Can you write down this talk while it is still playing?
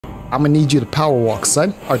I'm gonna need you to power walk,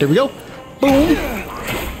 son. All right, there we go. Boom.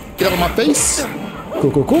 Get out of my face.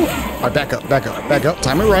 Cool, cool, cool. All right, back up, back up, back up.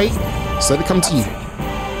 Time it right. Just let it come to you.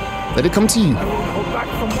 Let it come to you.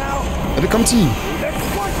 Let it come to you.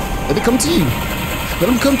 Let it come to you. Let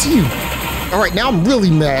him come to you. All right, now I'm really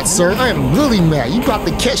mad, sir. I am really mad. You about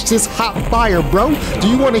to catch this hot fire, bro. Do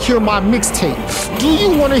you want to hear my mixtape? Do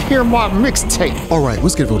you want to hear my mixtape? All right,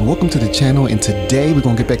 what's good, everyone? Welcome to the channel, and today we're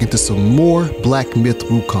going to get back into some more Black Myth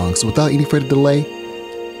Wukong. So without any further delay,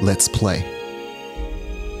 let's play.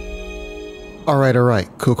 All right.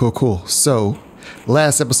 Cool. So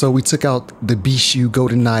last episode, we took out the Bishu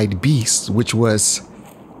Golden-Eyed Beast, which was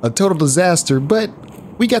a total disaster, but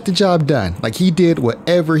we got the job done. Like, he did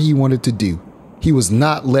whatever he wanted to do. He was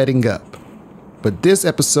not letting up. But this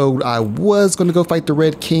episode, I was going to go fight the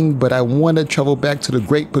Red King, but I want to travel back to the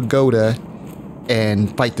Great Pagoda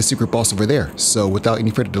and fight the secret boss over there. So without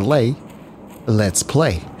any further delay, let's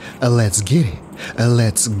play. Let's get it.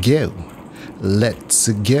 Let's go. Let's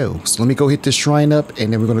go. So let me go hit this shrine up,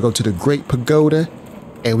 and then we're going to go to the Great Pagoda,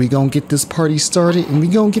 and we're going to get this party started, and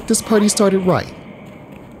we're going to get this party started right.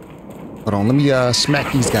 Hold on, let me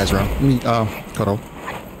smack these guys around. Let me hold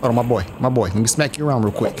on, my boy. Let me smack you around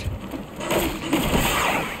real quick.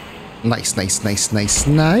 Nice.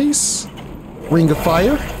 Ring of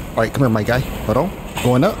fire. All right, come here, my guy. Hold on.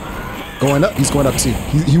 Going up. He's going up too.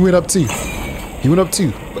 He went up too.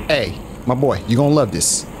 But hey, my boy, you gonna love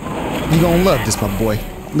this. My boy.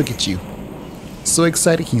 Look at you. So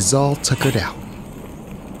excited, he's all tuckered out.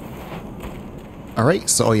 All right,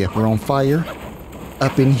 so oh yeah, we're on fire.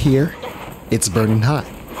 Up in here. It's burning hot.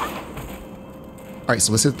 All right,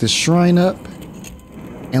 so let's hit this shrine up,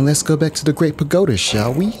 and let's go back to the Great Pagoda,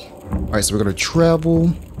 shall we? All right, so we're gonna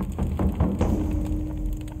travel.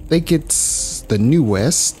 I think it's the New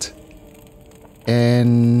West,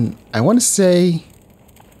 and I want to say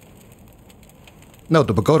no,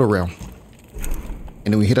 the Pagoda Realm,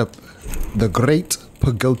 and then we hit up the Great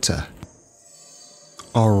Pagoda.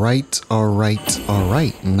 All right. Nice.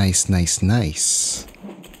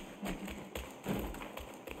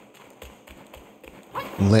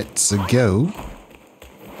 Let's go.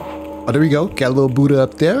 Oh, there we go. Got a little Buddha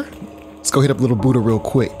up there. Let's go hit up little Buddha real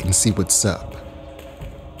quick and see what's up.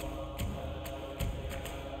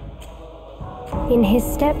 In his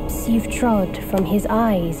steps you've trod, from his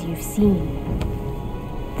eyes you've seen.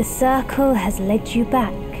 The circle has led you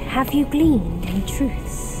back. Have you gleaned any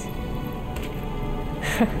truths?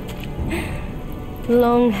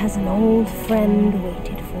 Long has an old friend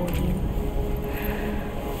waited for you.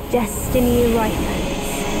 Destiny ripens.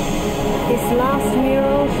 This last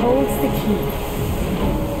mural holds the key.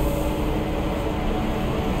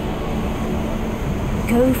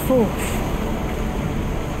 Go forth.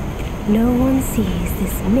 No one sees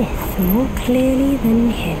this myth more clearly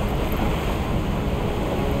than him.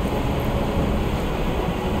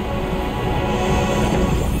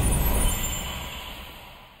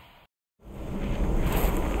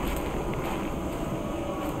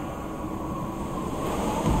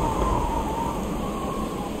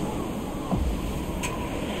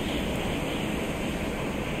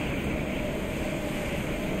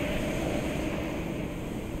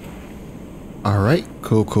 Alright,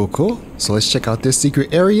 cool. So let's check out this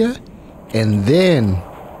secret area, and then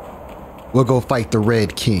we'll go fight the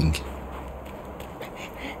Red King.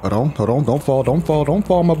 Hold on, don't fall,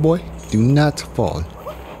 my boy. Do not fall.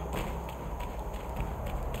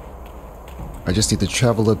 I just need to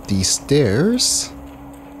travel up these stairs.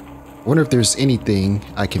 I wonder if there's anything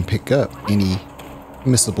I can pick up, any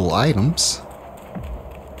missable items.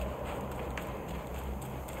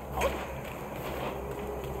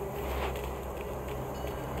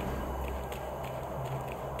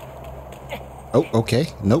 Oh, okay.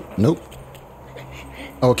 Nope.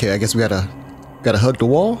 Okay, I guess we gotta hug the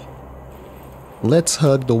wall. Let's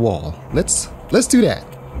hug the wall. Let's do that.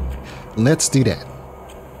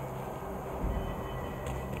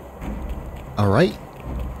 All right.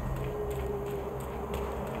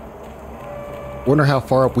 Wonder how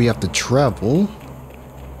far up we have to travel.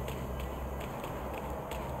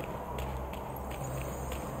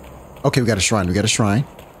 Okay, we got a shrine.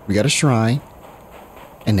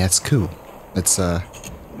 And that's cool. Let's go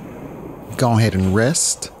ahead and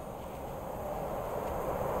rest.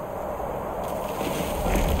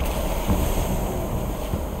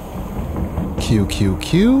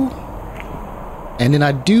 Q. And then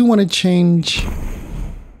I do want to change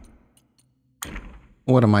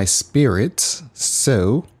one of my spirits.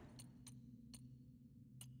 So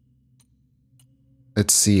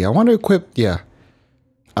let's see. I want to equip the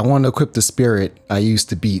spirit I used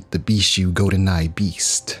to beat the Bishu Golden-Eyed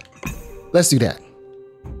Beast. Let's do that.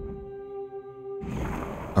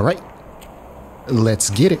 All right, let's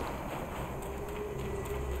get it.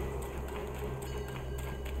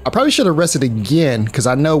 I probably should have rested again, because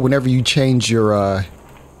I know whenever you change your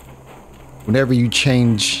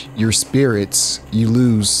spirits, you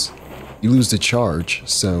lose the charge.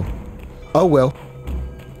 So, oh well.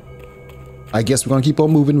 I guess we're gonna keep on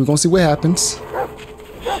moving. We're gonna see what happens.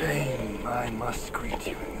 Shame I must greet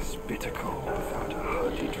you in this bitter cold without a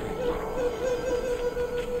hearty drink.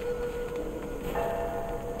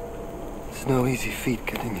 It's no easy feat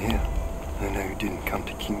getting here. I know you didn't come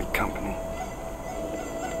to keep me company.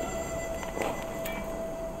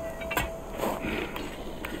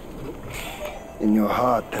 In your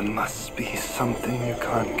heart there must be something you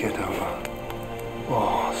can't get over.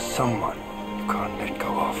 Or someone you can't let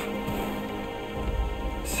go of.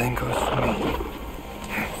 Same goes for me.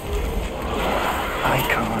 I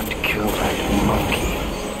can't kill that monkey.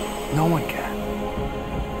 No one can.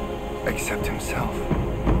 Except himself.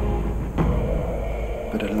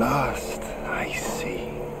 But at last, I see.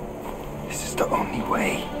 This is the only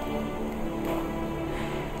way.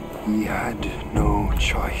 He had no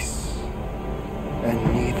choice.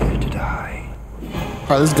 And neither did I. All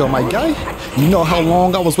right, let's go, my guy. You know how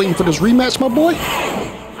long I was waiting for this rematch, my boy?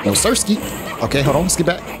 No, Sirski. Okay, hold on. Let's get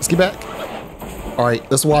back. Let's get back. All right,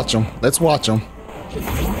 let's watch him. Let's watch him.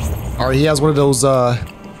 All right, he has one of those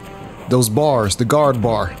bars, the guard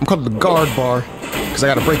bar. I'm calling it the guard bar because I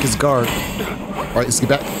got to break his guard. All right, let's get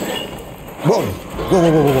back. Whoa. Whoa,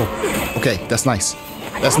 whoa, whoa, whoa, whoa. Okay, that's nice.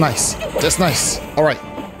 That's nice. That's nice. All right.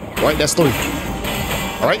 All right, that's 3.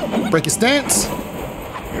 All right, break his stance.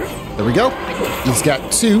 There we go. He's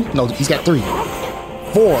got 2. No, he's got 3.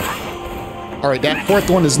 4. All right, that 4th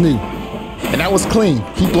one is new. And that was clean.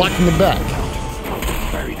 He blocked from the back.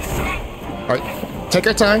 All right, take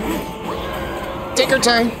our time. Take our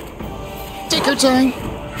time. Take our time.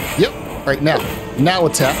 Yep. All right, now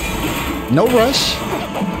attack. No rush.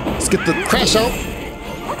 Let's get the crash out.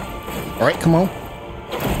 All right, come on.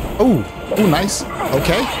 Oh, nice.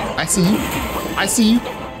 Okay, I see you. I see you.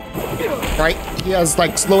 All right, he has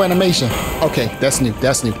like slow animation. Okay, that's new.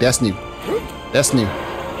 That's new. That's new. That's new.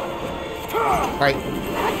 All right.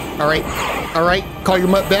 All right. All right. Call your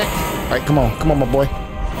mutt back. All right, come on. Come on, my boy.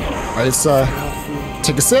 All right, let's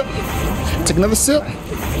take a sip. Take another sip.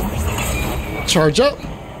 Charge up.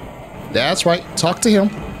 That's right. Talk to him.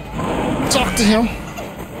 Talk to him.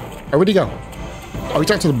 All right, where'd he go? Oh, he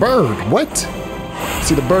talked to the bird. What?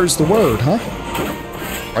 See, the bird's the word, huh?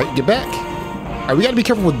 All right, get back. All right, we gotta be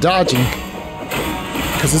careful with dodging.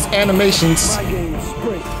 Because his animations...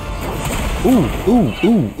 Ooh,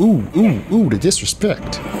 the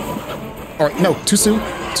disrespect. All right, no, too soon.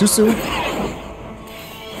 Too soon.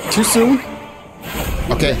 Too soon.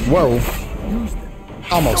 Okay, whoa.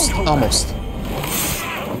 Almost.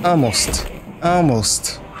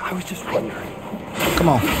 I was just wondering. Come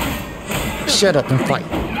on. Shut up and fight.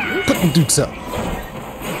 Put them dudes up.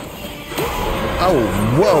 Oh,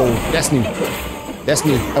 whoa. That's new. That's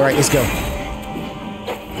new. All right, let's go.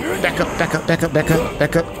 Back up.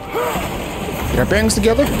 Get our bearings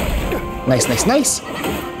together. Nice. All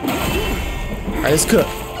right, let's cook.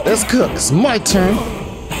 It's my turn.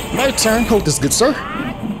 Hold this good, sir.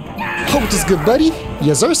 Hold this good, buddy.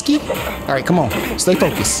 Yazerski. All right, come on. Stay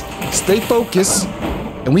focused.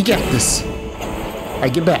 And we got this. All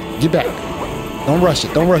right, get back. Don't rush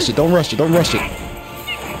it. Don't rush it.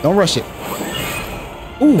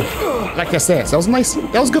 Ooh, like that says. That was nice.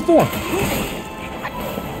 That was good form.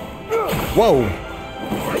 Whoa.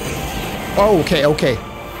 Oh, okay. All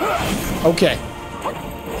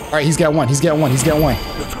right, he's got one. That's good.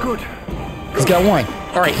 He's got one.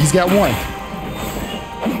 All right, he's got one.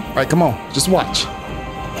 All right, come on. Just watch.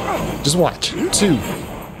 2,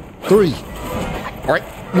 3. All right,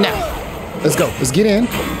 now. Let's go. Let's get in.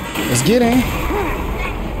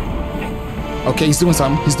 Okay, he's doing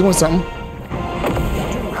something. Let's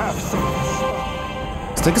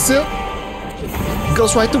take a sip.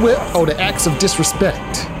 Goes right to whip. Oh, the acts of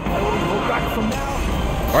disrespect.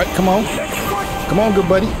 All right, come on. Come on, good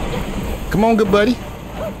buddy.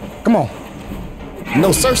 Come on.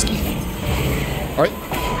 No Sirski. All right,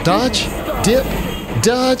 dodge, dip,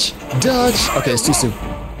 dodge. Okay, it's too soon.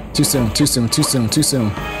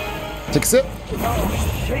 Take a sip.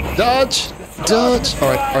 Dodge. All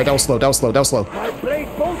right, that was slow. All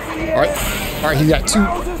right, he got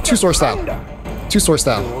two sword style.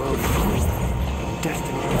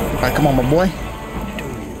 All right, come on, my boy.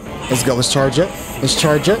 Let's go. Let's charge up. Let's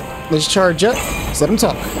let him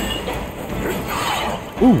talk.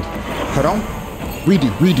 Ooh, hold on.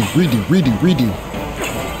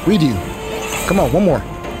 Redo. Come on, one more.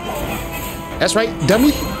 That's right,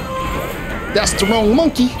 dummy. That's the wrong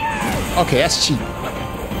monkey. Okay, that's cheap.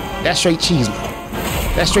 That's straight cheese.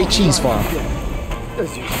 That's straight cheese farm.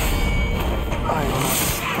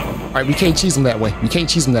 Alright, we can't cheese him that way. We can't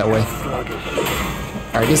cheese him that way.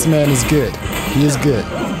 Alright, this man is good. He is good.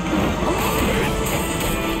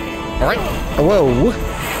 Alright. Whoa.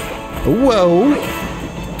 Whoa.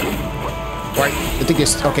 Alright, I think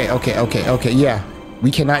it's... Okay. Yeah.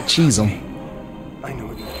 We cannot cheese him. I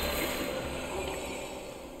know you.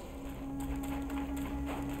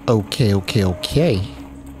 Okay.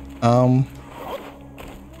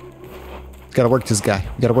 Gotta work this guy.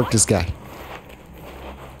 We gotta work this guy.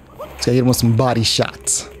 Let's gotta get him with some body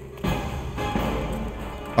shots.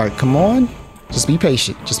 Alright, come on. Just be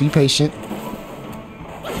patient. Just be patient.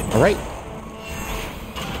 Alright.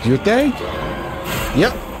 Your thing?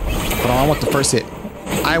 Yep. Hold on, I want the first hit.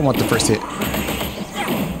 I want the first hit.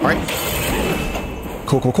 Alright.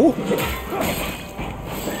 Cool.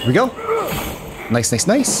 Here we go. Nice.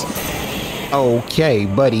 Okay,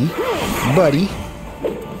 buddy.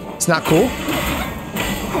 It's not cool.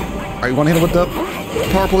 Alright, you want to hit him with the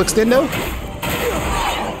powerful extendo?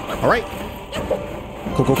 Alright.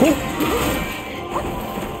 Cool.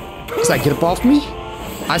 It's like, get up off me.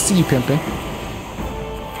 I see you pimping.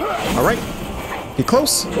 Alright. Get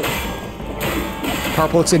close.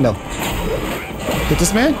 Powerful extendo. Hit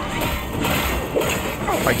this man.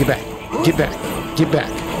 Alright, get back.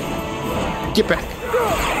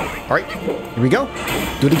 Alright, here we go.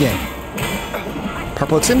 Do it again.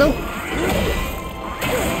 Purple extendo.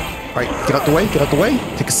 Alright, get out the way.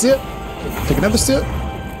 Take a sip. Take another sip.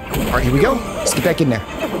 Alright, here we go. Let's get back in there.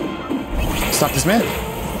 Stop this man.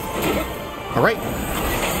 Alright.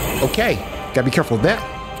 Okay. Gotta be careful with that.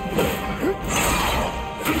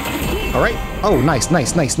 Alright. Oh, nice.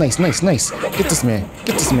 Get this man.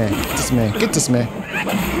 Get this man.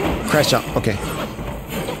 Crash out. Okay.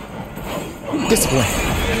 Discipline.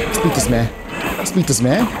 Let's beat this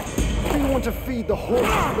man. We want to feed the horse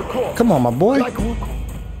to the corpse. Come on, my boy. Like Wukong.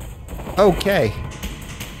 Okay.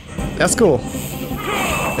 That's cool.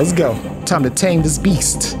 Let's go. Time to tame this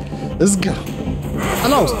beast. Let's go. Oh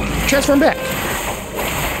no, transform back.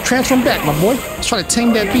 Transform back, my boy. Let's try to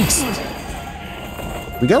tame that beast.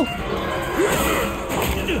 We go.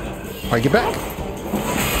 Alright, get back.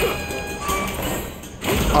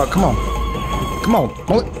 Oh, come on.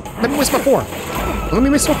 Let me waste my form. Let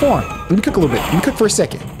me cook a little bit. Let me cook for a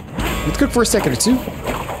second. Let's cook for a second or two.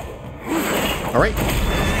 Alright.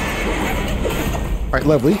 Alright,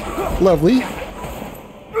 lovely.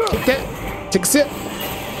 Kick that. Take a sip.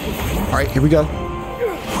 Alright, here we go.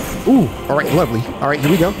 Ooh, alright, lovely. Alright, here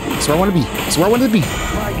we go. That's where I want to be.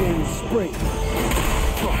 My game is spring.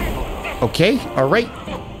 Okay, alright.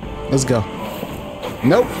 Let's go.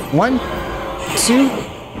 Nope. 1, 2,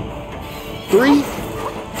 3,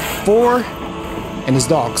 4. And his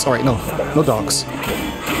dogs. Alright, no dogs.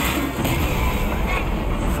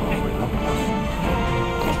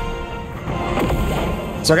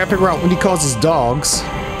 So I gotta figure out when he calls his dogs.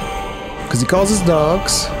 Because he calls his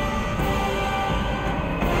dogs.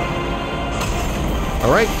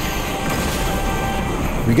 Alright.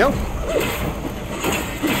 Here we go.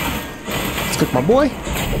 Let's cook my boy.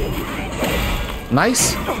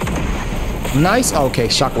 Nice. Okay,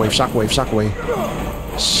 shockwave.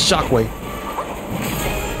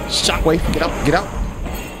 Get out.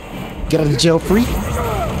 Get out of jail free.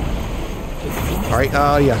 Alright,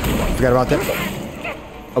 yeah. Forgot about that.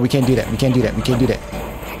 Oh, we can't do that. Okay,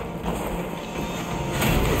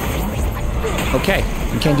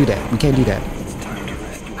 we can't do that.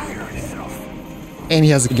 And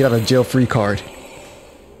he has to get out of jail free card.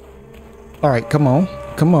 Alright, come on.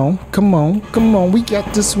 We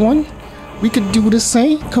got this one. We could do the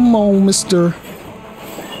same. Come on, Mr.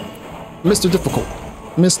 Difficult.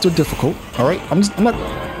 Alright, I'm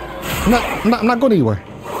not going anywhere.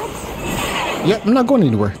 Yep, I'm not going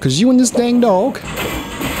anywhere. Because you and this dang dog,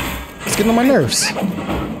 it's getting on my nerves.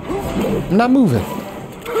 I'm not moving.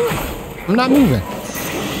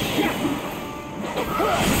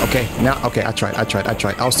 Okay, I tried. I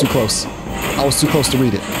was too close. To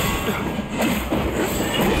read it.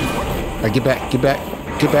 Alright, get back.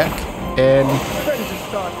 And...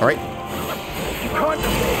 Alright.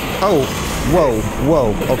 Oh,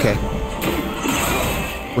 whoa, okay.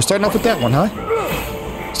 We're starting off with that one, huh?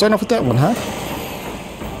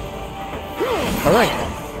 Alright.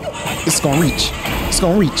 It's gonna reach.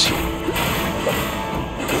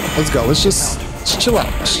 Let's go. Let's just chill out.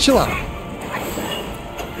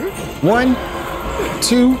 1,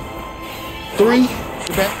 2, 3.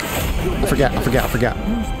 Get back. I forgot.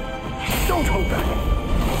 Don't hold back. I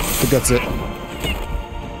think that's it.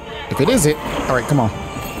 If it is it, alright, come on.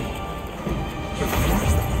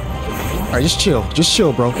 Alright, just chill. Just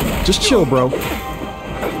chill, bro. Just chill, bro.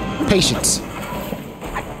 Patience.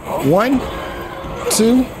 1,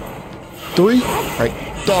 2, 3. Alright,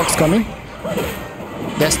 dog's coming.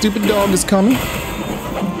 That stupid dog is coming.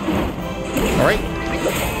 Alright.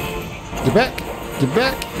 Get back. Get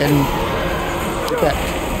back. And get back.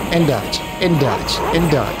 And dodge. And dodge. And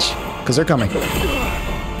dodge. Because they're coming.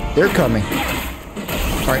 They're coming.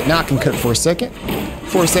 Alright, now I can cut for a second.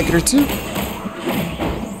 For a second or two.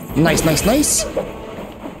 Nice, nice, nice.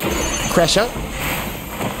 Crash out.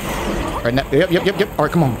 Alright, now. Yep.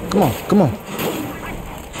 Alright, come on. Come on. Come on.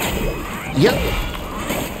 Yep.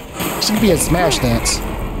 Should be a smash dance.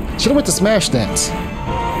 Should have went to smash dance.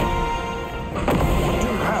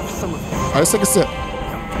 Alright, let's take a sip.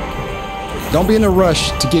 Don't be in a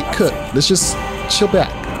rush to get cooked. Let's just chill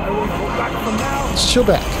back. Just chill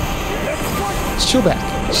back. Just chill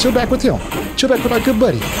back. Chill back with him. Chill back with our good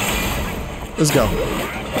buddy. Let's go.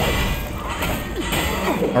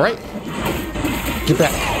 Alright. Get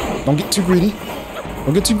back. Don't get too greedy.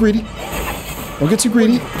 Don't get too greedy. Don't get too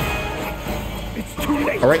greedy.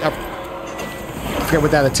 Alright. I forget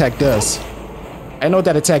what that attack does. I know what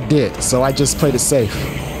that attack did, so I just played it safe.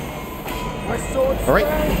 Alright.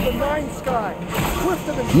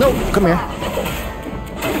 No, come here.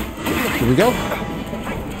 Here we go.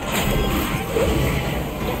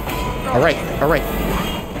 Alright, alright.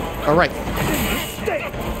 Alright.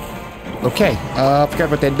 Okay, I forgot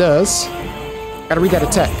what that does. Gotta read that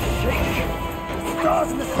attack.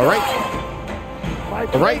 Alright.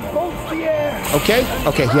 Alright. Okay,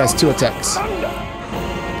 okay, he has 2 attacks.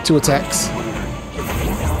 2 attacks.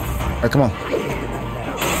 Alright, come on.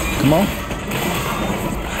 Come on.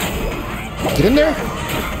 Get in there.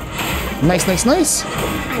 Nice, nice, nice.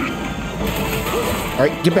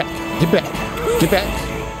 Alright, get back. Get back. Get back.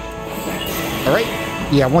 Alright.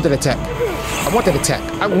 Yeah, I want that attack. I want that attack.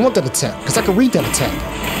 I want that attack. Because I can read that attack.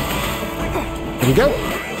 Here we go.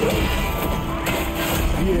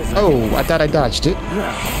 Oh, I thought I dodged it.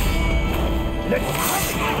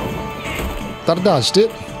 Thought I dodged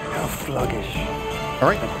it.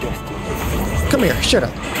 Alright. Come here. Shut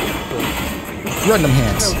up. Run them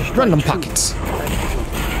hands. Run them pockets.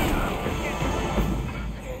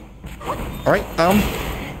 Alright, I'm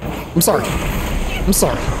sorry. I'm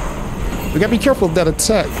sorry. We gotta be careful of that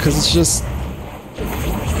attack, because it's just...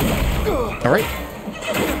 Alright.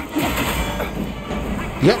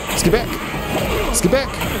 Yep, let's get back. Let's get back.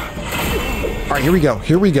 Alright, here we go.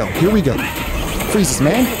 Here we go. Here we go. Freezes,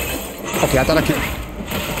 man. Okay, I thought I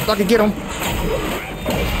could get him.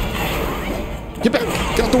 Get back.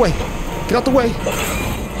 Get out the way. Get out the way.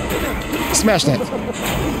 Smash that.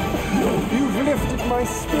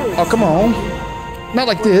 Oh, come on. Not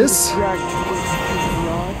like this.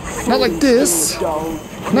 Not like this.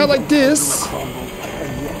 Not like this.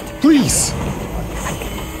 Please.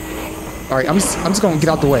 Alright, I'm just gonna get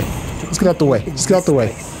out the way. Let's get out the way. Just get out the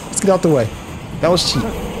way. Let's get out the way. That was cheap.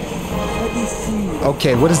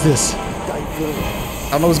 Okay, what is this?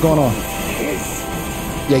 I don't know what's going on.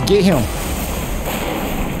 Yeah, get him.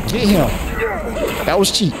 Get him. That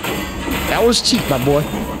was cheap. That was cheap, my boy.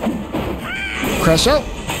 Crash out.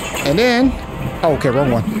 And then... Oh, okay,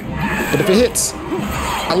 wrong one. But if it hits,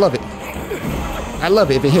 I love it. I love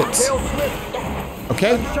it if it hits.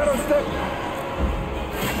 Okay?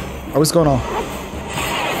 Oh, what's going on?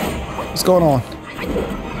 What's going on?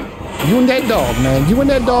 You and that dog, man. You and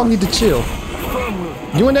that dog need to chill.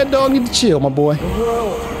 You and that dog need to chill, my boy.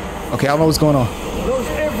 Okay, I don't know what's going on.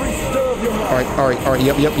 Alright, alright, alright.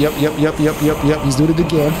 Yep. He's doing it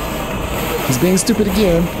again. He's being stupid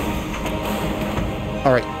again.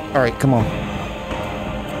 Alright, come on.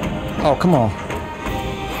 Oh, come on.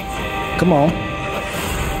 Come on.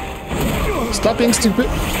 Stop being stupid.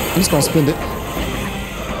 I'm just gonna spend it.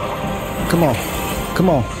 Come on. Come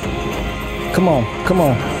on. Come on. Come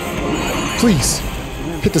on. Please.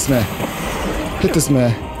 Hit this man. Hit this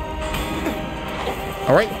man.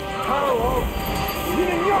 Alright.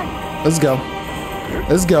 Let's go.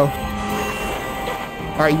 Let's go.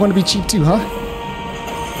 Alright, you wanna be cheap too, huh?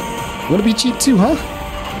 You wanna be cheap too, huh?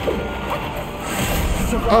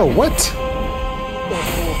 Oh, what?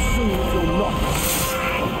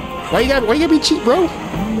 Why you gotta be cheap, bro?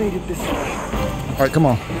 Alright, come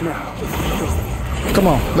on. Come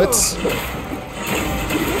on, let's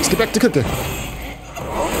get back to cooking.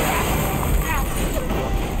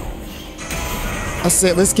 I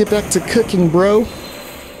said, let's get back to cooking, bro.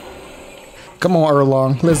 Come on,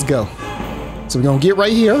 Erlang, let's go. So we're gonna get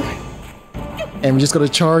right here, and we're just gonna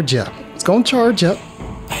charge up. It's gonna charge up.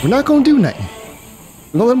 We're not gonna do nothing.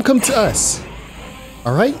 We're gonna let him come to us.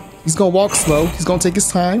 All right? He's gonna walk slow. He's gonna take his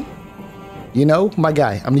time. You know, my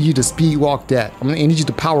guy, I'm gonna need you to speed walk that. I'm gonna need you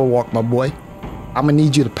to power walk, my boy. I'm gonna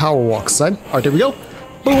need you to power walk, son. All right, there we go.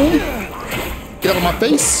 Boom. Get out of my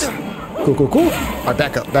face. Cool, cool, cool. All right,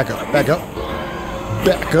 back up, back up, back up.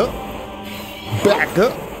 Back up. Back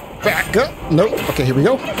up. Back up. Nope. Okay, here we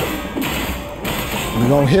go. We're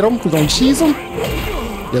gonna hit him. We're gonna cheese him.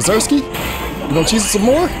 Yazerski. We're gonna cheese him some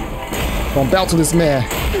more. We're gonna bounce to this man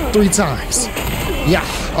 3 times. Yeah.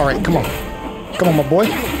 All right, come on. Come on, my boy.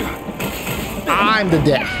 I'm the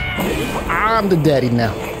daddy. I'm the daddy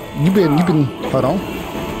now. You've been, hold on.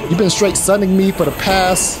 You've been straight sunning me for the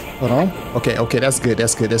past, hold on. Okay, okay, that's good,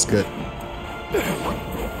 that's good, that's good.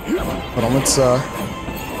 Hold on, let's,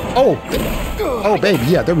 oh, baby,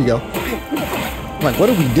 yeah, there we go. I'm like, what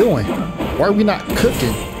are we doing? Why are we not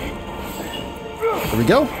cooking? There we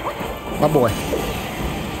go. My boy.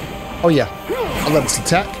 Oh, yeah. I love this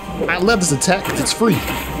attack. I love this attack because it's free.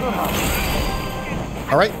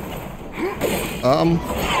 All right.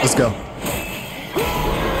 Let's go.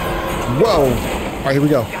 Whoa. All right, here we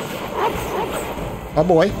go. My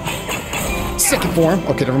boy. Second form.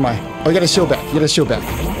 Okay, never mind. Oh, you got a shield back. You got a shield back.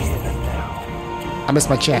 I missed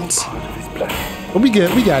my chance. But we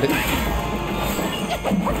good. We got it.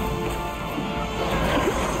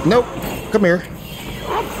 Nope. Come here.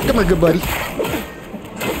 Come here, good buddy.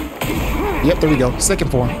 Yep, there we go. Second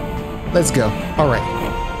form. Let's go. All right.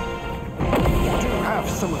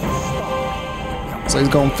 So he's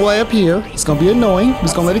gonna fly up here. He's gonna be annoying.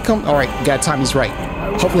 He's gonna let it come. All right, got time. He's right.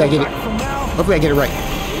 Hopefully I get it. Hopefully I get it right.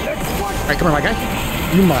 All right, come here, my guy.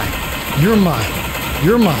 You're mine. You're mine.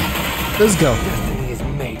 You're mine. Let's go.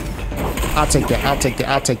 I'll take that. I'll take that.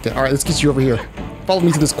 I'll take that. All right, let's get you over here. Follow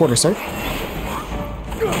me to this corner, sir.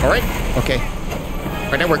 All right. Okay.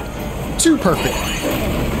 All right, that worked. Too perfect.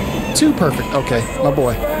 Too perfect. Okay, my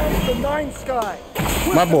boy.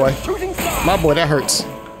 My boy. My boy, that hurts.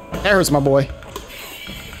 That hurts, my boy.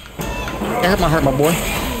 That hurt my heart, my boy.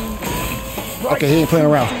 Okay, he ain't playing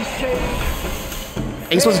around.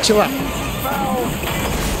 Hey, you supposed to chill out.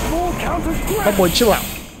 My boy, chill out.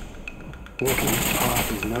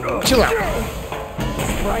 Chill out.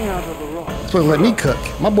 You're supposed to let me cook.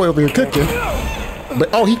 My boy over here cooking. But,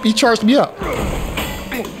 oh, he charged me up.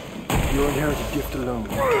 Your inherited gift alone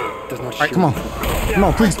does not. All right, come on. Come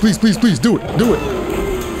on, please, please, please, please, do it. Do it.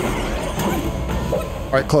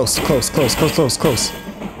 All right, close, close, close, close, close, close.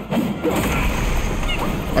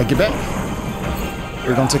 All right, get back.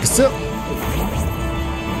 We're gonna take a sip.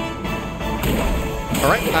 All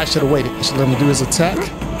right, I should have waited. I should let him do his attack.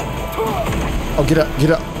 Oh, get up,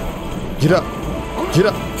 get up, get up, get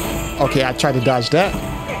up. Okay, I tried to dodge that.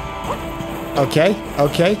 Okay,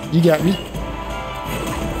 okay, you got me.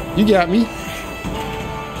 You got me.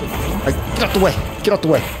 All right, get out the way. Get out the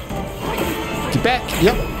way. Get back.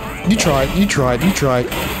 Yep. You tried. You tried. You tried.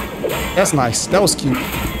 That's nice. That was cute.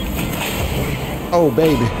 Oh,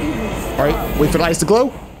 baby. All right. Wait for the lights to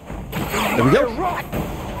glow. There we go.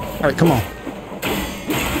 All right. Come on.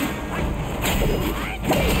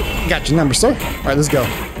 Got your number, sir. All right. Let's go.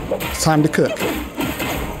 It's time to cook.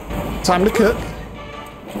 Time to cook.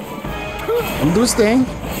 I'm gonna do his thing.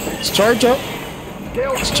 Let's charge up.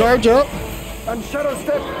 Let's charge up. Here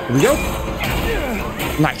we go.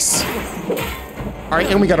 Nice. All right,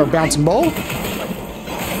 and we got our bouncing ball.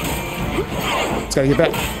 Just gotta get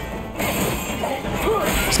back.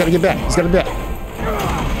 Just gotta get back. Just gotta get back.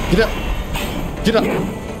 Get up. Get up.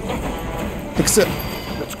 Take a sip.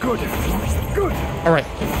 That's good. Good. All right.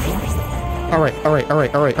 All right. All right. All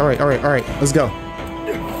right. All right. All right. All right. All right. Let's go.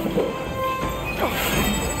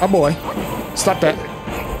 Oh boy. Stop that.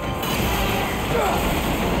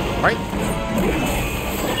 All right.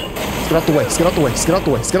 Let's get out the way. Let's get out the way. Let's get out the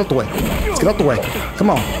way. Let's get out the way. Let's get out the way. Come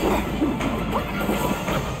on.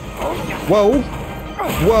 Whoa.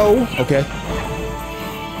 Whoa. Okay.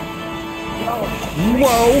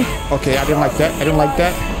 Whoa. Okay, I didn't like that. I didn't like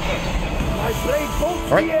that.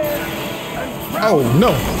 All right. Oh,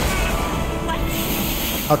 no.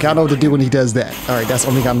 Okay, I know what to do when he does that. All right, that's the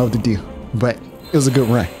only thing I know what to do. But it was a good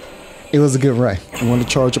run. It was a good run. I want to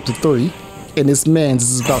charge up to 3. And this man's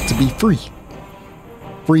is about to be free.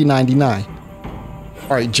 Free 99. All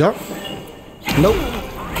right, jump. Nope.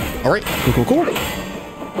 All right, cool, cool, cool.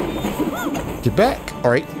 Get back.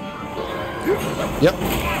 All right. Yep.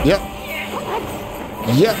 Yep.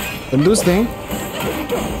 Yep. Let him do his thing.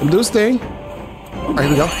 Let him do his thing. All right,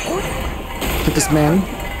 here we go. Hit this man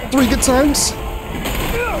 3 good times.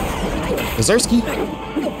 Yazerski.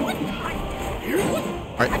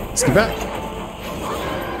 All right, let's get back.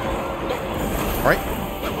 All right.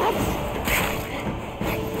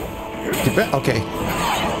 Get back. Okay.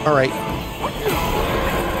 All right.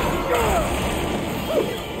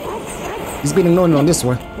 He's being annoying on this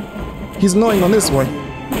one. He's annoying on this one.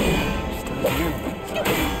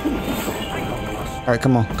 Alright,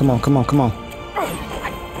 come on, come on, come on, come on.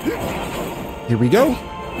 Here we go.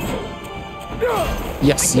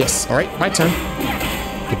 Yes, yes. Alright, my turn.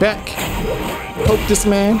 Get back. Poke this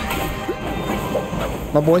man.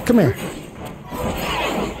 My boy, come here.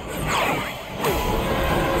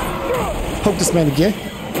 Poke this man again.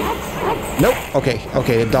 Nope. Okay,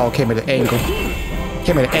 okay, the dog came at an angle.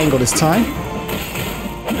 Came at an angle this time.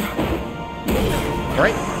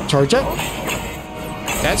 Alright, charge up.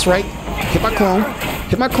 That's right. Hit my clone.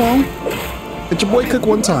 Hit my clone. Let your boy cook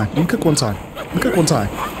one time. You cook one time. You cook one time.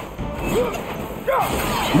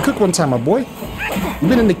 You cook one time, my boy. You've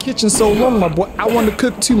been in the kitchen so long, my boy. I want to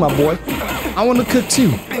cook too, my boy. I want to cook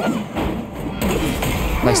too.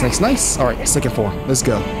 Nice, nice, nice. Alright, second form. Let's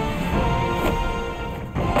go.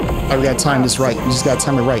 Alright, we gotta time this right. We just gotta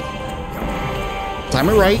time it right. Time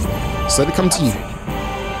it right. Just let it come to you.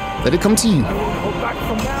 Let it come to you.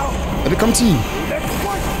 Let it come to you.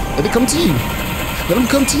 Let it come to you. Let him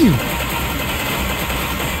come to you.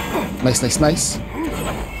 Nice, nice, nice.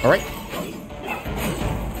 Alright.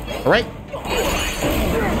 Alright.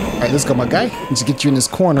 Alright, let's go, my guy. Need to get you in this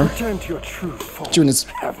corner. Get you in this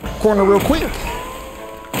corner real quick.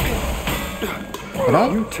 Hold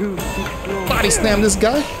on. Body slam this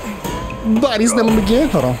guy. Body slam him again.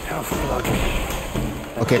 Hold on.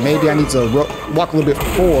 Okay, maybe I need to walk a little bit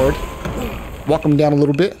forward. Walk him down a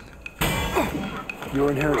little bit.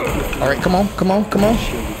 Alright, come on, come on, come on.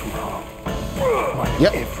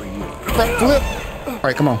 Yep. Front flip.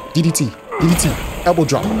 Alright, come on. DDT. DDT. Elbow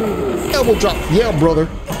drop. Elbow drop. Yeah, brother.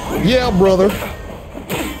 Yeah, brother.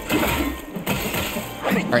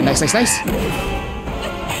 Alright, nice, nice, nice.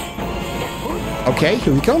 Okay,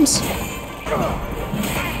 here he comes.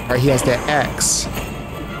 Alright, he has that axe.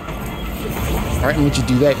 Alright, I need you to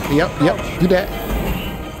do that. Yep, yep, do that.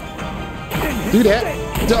 Do that.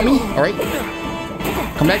 Dummy. Alright.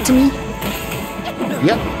 Come back to me.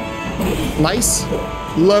 Yep. Nice.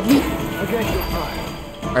 Lovely.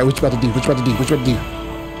 Alright, what you about to do? What you about to do? What you about to do?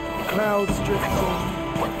 Clouds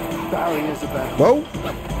drifting. Barriers about. Whoa.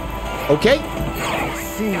 Okay.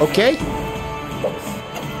 Okay.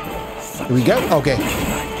 Here we go. Okay.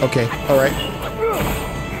 Okay. Alright.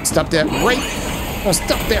 Stop that right. Gonna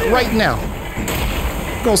stop that right now.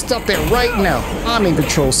 Gonna stop that right now. I'm in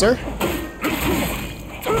control, sir.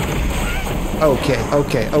 Okay,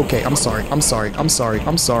 okay, okay. I'm sorry. I'm sorry. I'm sorry.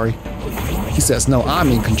 I'm sorry. He says, no,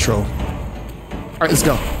 I'm in control. Alright, let's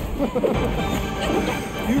go.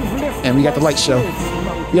 And we got the light show.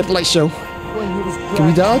 We got the light show. Can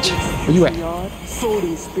we dodge? Where you at?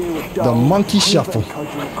 The monkey shuffle.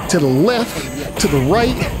 To the left, to the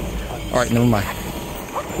right. Alright, never mind.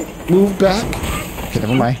 Move back. Okay,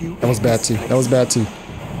 never mind. That was bad too. That was bad too.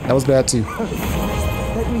 That was bad too.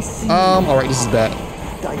 Alright, this is bad.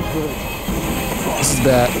 This is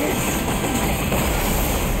bad.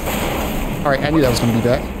 Alright, I knew that was gonna be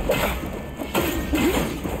bad.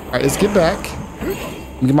 Alright, let's get back.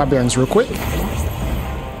 Let me get my bearings real quick.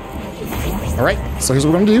 Alright, so here's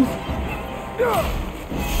what we're gonna do.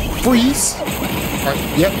 Freeze. Alright,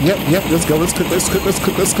 yep, yep, yep. Let's go. Let's cook, let's cook, let's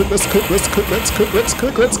cook, let's cook, let's cook, let's cook, let's cook, let's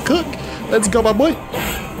cook, let's cook. Let's go, my boy.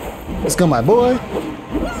 Let's go, my boy.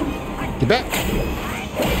 Get back.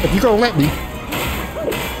 If you're gonna let me,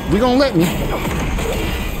 we're gonna let me.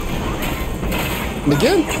 And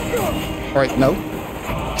again? Alright, no.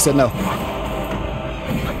 He said no.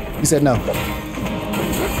 He said no.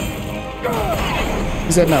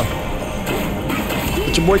 He said no.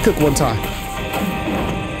 Let your boy cook one time.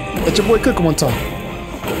 Let your boy cook one time.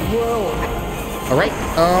 Alright,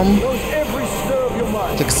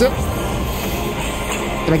 take a sip.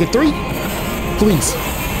 Can I get 3? Please.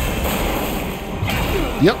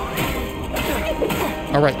 Yep.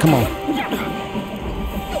 Alright, come on.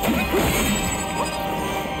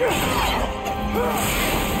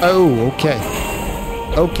 Oh, okay.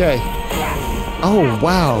 Okay. Oh,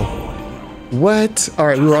 wow. What?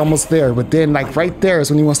 Alright, we were almost there, but then like right there is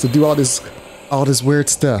when he wants to do all this weird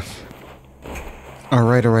stuff.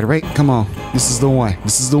 Alright, alright, alright. Come on. This is the one.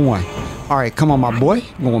 This is the one. Alright, come on, my boy.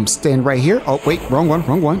 I'm gonna stand right here. Oh, wait, wrong one,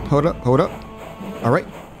 wrong one. Hold up, hold up. Alright.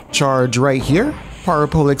 Charge right here. Power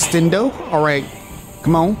pole extendo. Alright.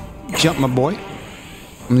 Come on. Jump, my boy.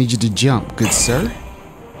 I need you to jump, good sir.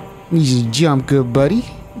 I need you to jump, good buddy.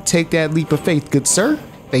 Take that leap of faith, good sir.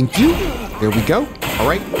 Thank you. There we go.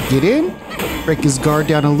 Alright, get in. Break his guard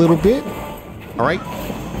down a little bit. Alright.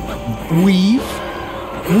 Weave.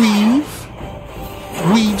 Weave.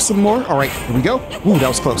 Weave some more. Alright, here we go. Ooh, that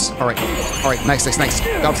was close. Alright. Alright, nice, nice, nice.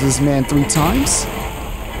 Got to this man 3 times.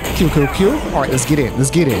 Kill. All right, let's get in.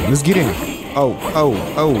 Let's get in. Oh,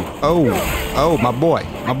 my boy,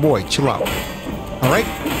 chill out. All right,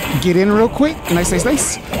 get in real quick. Nice.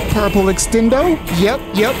 Purple extendo.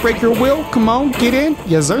 Yep, break your will. Come on, get in.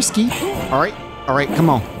 Yazerski. All right, come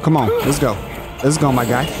on. Let's go, my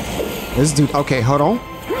guy. This dude, okay, hold on.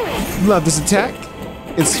 Love this attack.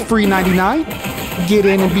 It's free 99. Get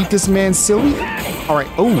in and beat this man silly. All right,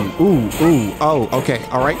 oh, okay.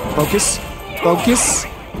 All right, focus.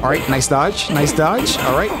 All right, nice dodge.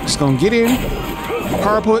 All right, just gonna get in.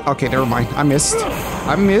 Purple, okay, never mind. I missed.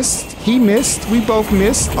 He missed. We both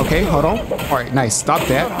missed. Okay, hold on. All right, nice. Stop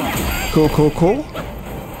that. Cool.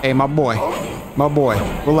 Hey, my boy.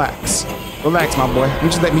 Relax, my boy. You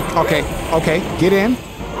just let me. Okay. Get in.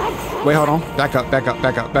 Wait, hold on. Back up.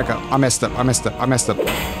 I messed up.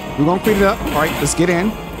 We're gonna clean it up. All right, let's get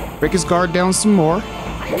in. Break his guard down some more.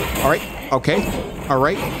 All right. Okay. All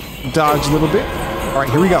right. Dodge a little bit. All right.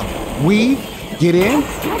 Here we go. We get in.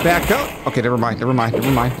 Back up. Okay. Never mind.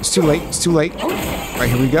 It's too late. All right.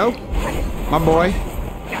 Here we go. My boy.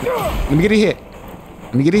 Let me get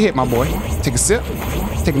a hit, my boy. Take a sip.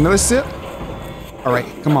 Take another sip. All right.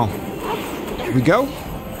 Come on. Here we go.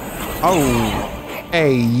 Oh.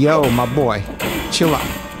 Hey, yo, my boy. Chill out.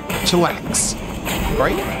 Chillax.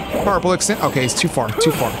 Right? Purple accent. Okay, it's too far. All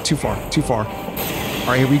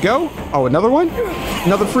right, here we go. Oh, another one?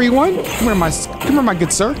 Another free one? Come here, my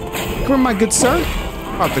good sir. I'm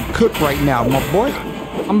about to cook right now, my boy.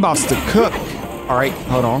 I'm about to cook. All right,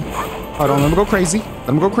 hold on. Let me go crazy.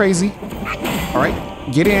 All right,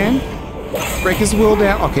 get in. Break his will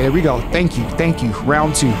down. Okay, there we go. Thank you.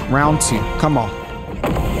 Round two. Come on,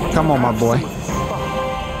 my boy.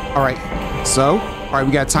 All right,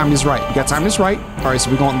 we gotta time this right. All right, so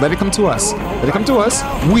we're gonna let it come to us.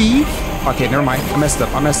 Weave. Okay, never mind. I messed up.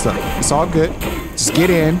 It's all good. Just get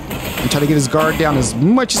in and try to get his guard down as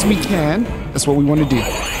much as we can. That's what we want to do.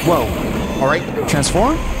 Whoa. All right,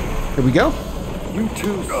 transform. Here we go.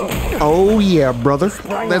 Oh yeah, brother.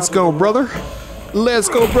 Let's go, brother.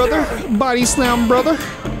 Body slam, brother.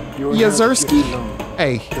 Yazerski.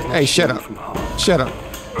 Hey, shut up.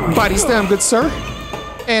 Body slam, good sir.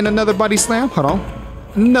 And another body slam. Hold on.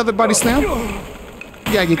 Another body slam.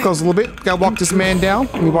 Gotta get close a little bit. Gotta walk this man down.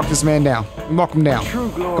 Let me walk him down.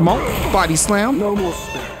 Come on. Body slam.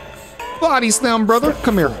 Body slam, brother.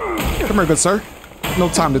 Come here, good sir. No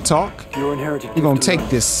time to talk. You're gonna take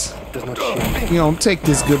this. Good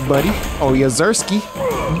buddy. Oh, Yazerski.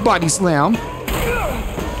 Body slam.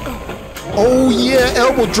 Oh, yeah.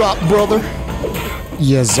 Elbow drop, brother.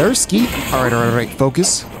 Yazerski. All right.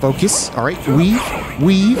 Focus. All right.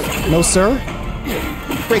 Weave. No, sir.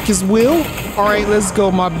 Break his will. All right, let's go,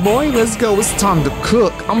 my boy. Let's go. It's time to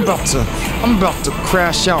cook. I'm about to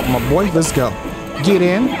crash out, my boy. Let's go. Get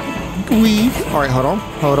in. Weave. All right, hold on.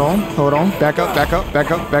 Back up.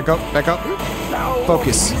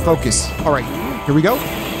 Focus. All right, here we go.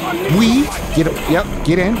 Weave. Get up. Yep.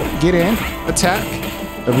 Get in. Attack.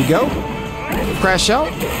 There we go. Crash out.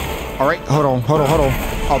 All right, hold on.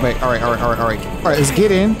 Oh, man. All right, let's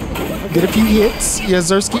get in. Get a few hits.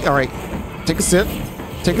 Yazerski. All right, take a sip.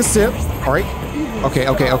 All right.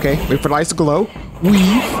 Okay. Wait for the lights to glow.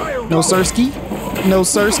 Weave. No Sirski.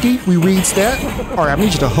 We reads that. All right, I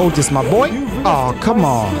need you to hold this, my boy. Oh, come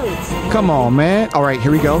on, man. All right,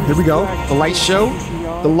 here we go. The light show.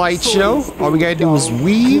 All we gotta do is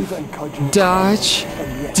weave, dodge,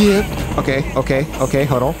 dip. Okay.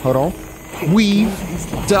 Hold on. Weave,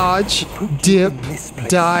 dodge, dip,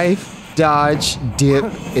 dive, dodge, dip,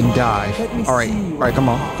 and dive. All right. Come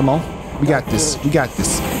on. We got this.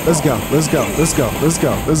 Let's go.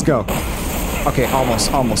 Okay,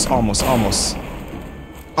 almost.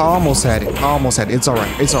 Almost had it. It's all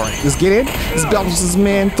right. Let's get in. Let's bounce this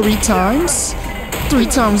man 3 times. 3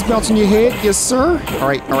 times bounce on your head. Yes, sir. All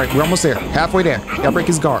right. We're almost there. Halfway there. Gotta break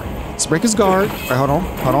his guard. Let's break his guard. All right,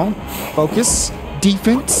 hold on. Focus.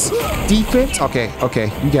 Defense. Okay.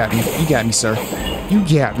 You got me, sir. You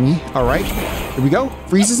got me. All right. Here we go.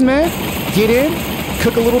 Freezes, man. Get in.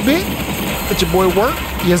 Cook a little bit. Let your boy work.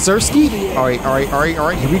 Yazerski. All right.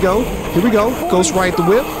 Here we go. Ghost ride the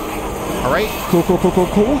whip. All right. Cool.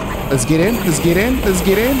 Let's get in.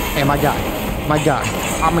 And my guy.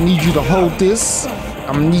 I'm gonna need you to hold this.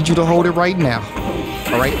 I'm gonna need you to hold it right now.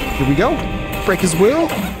 All right. Here we go. Break his will.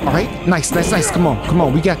 All right. Nice. Come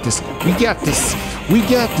on. We got this.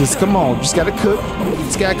 Come on. Just gotta cook. A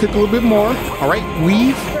little bit more. All right.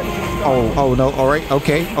 Weave. Oh no. All right.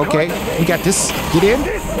 Okay. We got this. Get in.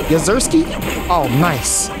 Yazerski. Oh,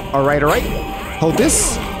 nice. All right. Hold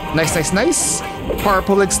this. Nice.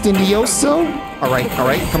 Purple extendioso. All right.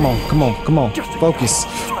 Come on. Focus.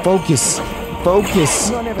 Focus.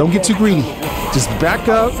 Don't get too greedy. Just back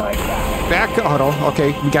up. Back up. Hold on.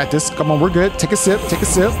 Okay, we got this. Come on, we're good. Take a sip. Take a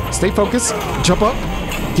sip. Stay focused. Jump up.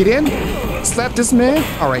 Get in. Slap this man.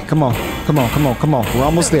 All right, come on. Come on, come on, come on. We're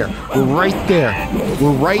almost there. We're right there.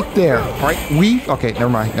 We're right there. All right, weave. Okay, never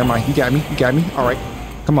mind. Never mind. You got me. You got me. All right.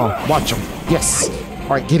 Come on. Watch him. Yes.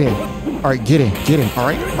 All right, get in. All right, get in. Get in. All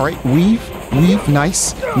right. All right. Weave. Weave.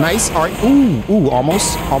 Nice. Nice. All right. Ooh. Ooh.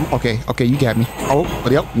 Almost. Okay. Okay. You got me. Oh.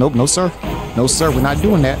 Yep. Nope. No, sir. No, sir. We're not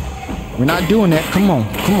doing that. We're not doing that. Come on.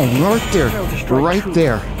 Come on. We're right there. We're right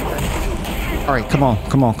there. All right. Come on.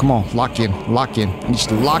 Come on. Come on. Lock in. Lock in. You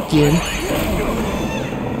just lock in.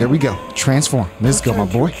 There we go. Transform. Let's go, my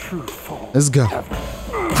boy. Let's go.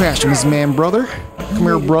 Crash this man, brother. Come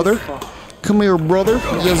here, brother. Come here, brother.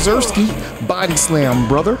 Yazerski. Body slam,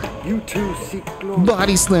 brother.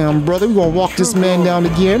 Body slam, brother. We're gonna walk this man down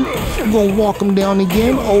again. We're gonna walk him down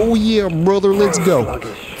again. Oh, yeah, brother. Let's go.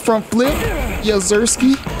 Front flip.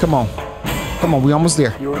 Yazerski. Come on. Come on. We almost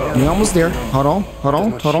there. We almost there. Hold on. Hold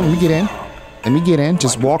on. Hold on. Let me get in. Let me get in.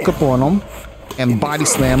 Just walk up on him and body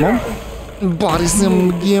slam him. Body slam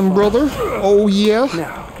him again, brother. Oh, yeah.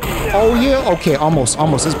 Oh, yeah. Okay, almost.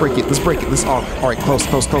 Almost. Let's break it. Let's break it. Let's all right. Close,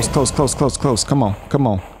 close, close, close, close, close, close. Come on. Come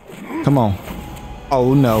on. Come on.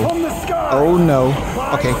 Oh, no. Oh, no.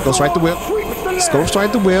 Okay, go strike the whip. Let's go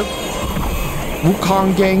strike the whip.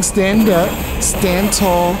 Wukong gang, stand up. Stand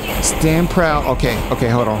tall. Stand proud. Okay, okay,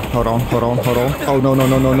 hold on. Hold on. Hold on. Hold on. Oh, no, no,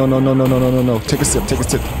 no, no, no, no, no, no, no, no, no, no. Take a sip. Take a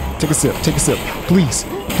sip. Take a sip. Take a sip. Please.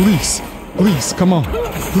 Please. Please. Come on.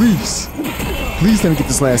 Please. Please let me get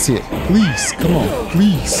this last hit. Please. Come on.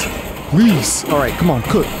 Please. Please. All right, come on.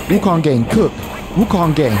 Cook. Wukong gang, cook.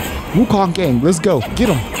 Wukong gang. Wukong gang. Let's go. Get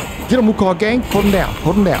him. Get him, Wukong gang. Hold him down.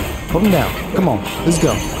 Hold him down. Hold him down. Come on. Let's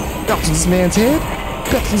go. Bounce on this man's head.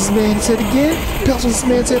 Bounce on this man's head again. Bounce on this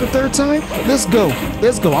man's head a third time. Let's go.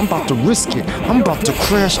 Let's go. I'm about to risk it. I'm about to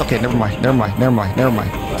crash. Okay, never mind. Never mind. Never mind. Never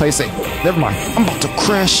mind. Play safe. Never mind. I'm about to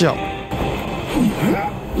crash out.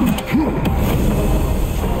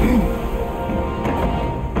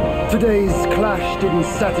 Today's clash didn't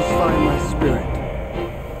satisfy my spirit.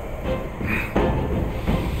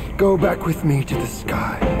 Go back with me to the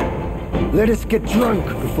sky. Let us get drunk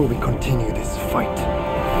before we continue this fight.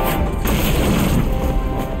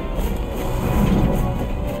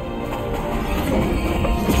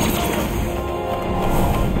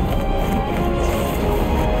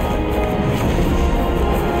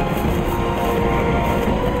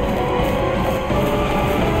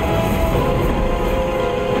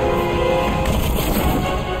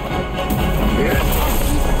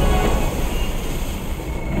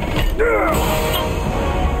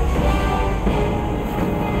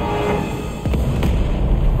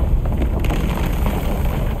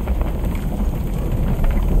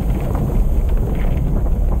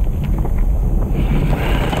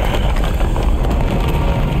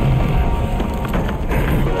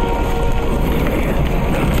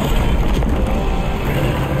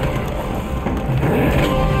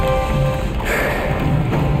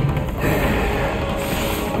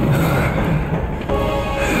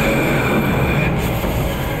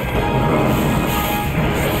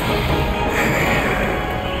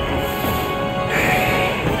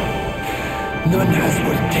 None has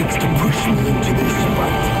what it takes to push me into this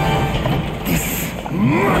fight. This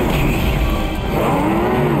monkey.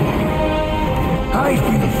 I've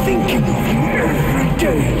been thinking of you every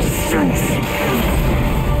day since.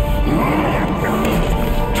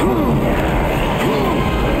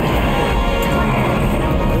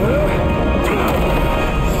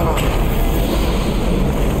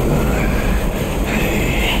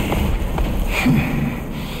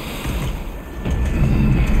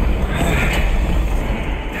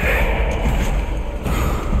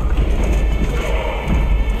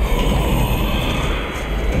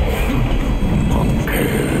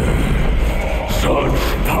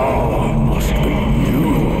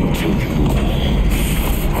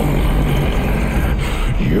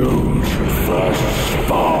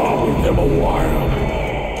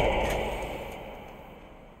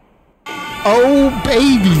 Oh,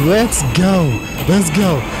 baby, let's go. Let's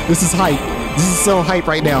go. This is hype. This is so hype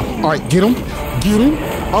right now. All right, get him. Get him.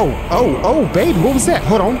 Oh, baby, what was that?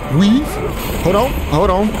 Hold on. Weave. Hold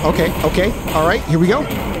on. Okay. All right, here we go.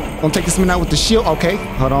 Gonna take this man out with the shield. Okay,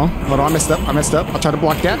 hold on. I messed up. I'll try to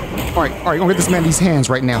block that. All right, gonna get this man these hands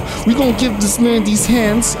right now. We gonna give this man these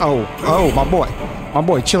hands. Oh, my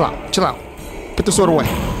boy, chill out. Put the sword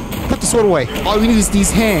away. All you need is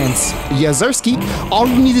these hands. Yazerski, all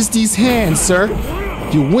you need is these hands, sir.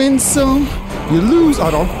 You win some, you lose.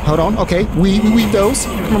 Hold on. Okay, we weave those.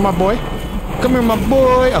 Come on, my boy. Come here, my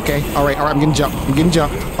boy. Okay, all right, I'm getting jumped. I'm getting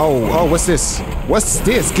jumped. Oh, what's this? What's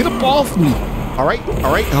this? Get up off me. All right,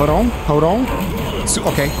 hold on. So,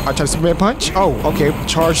 okay, I'll try to Superman punch. Oh, okay,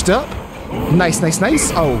 charged up. Nice.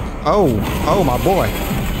 Oh, my boy.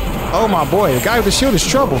 Oh, my boy. The guy with the shield is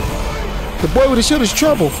trouble. The boy with the shield is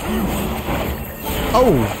trouble.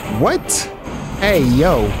 Oh, what? Hey,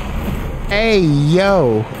 yo.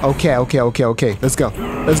 Okay. Let's go.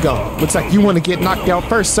 Looks like you want to get knocked out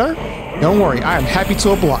first, sir. Don't worry, I am happy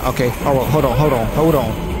to oblige. Okay, hold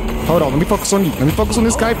on. Let me focus on you. Let me focus on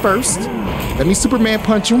this guy first. Let me Superman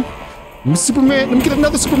punch him. Let me get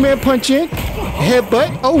another Superman punch in.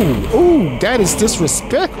 Headbutt. Oh, that is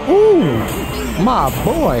disrespect. Ooh, my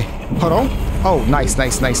boy. Hold on. Oh, nice.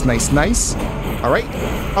 All right.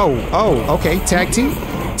 Oh, okay. Tag team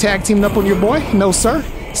up on your boy. No, sir.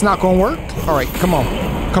 It's not gonna work. All right, come on.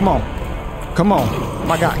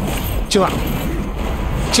 My guy. Chill out.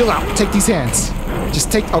 Take these hands. Just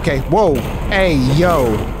take, okay. Whoa. Hey,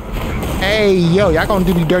 yo. Y'all gonna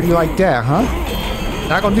do me dirty like that, huh?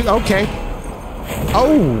 Y'all gonna do, okay.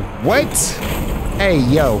 Oh, what? Hey,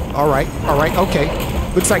 yo. All right, okay.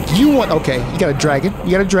 Looks like you want, okay. You got a dragon. All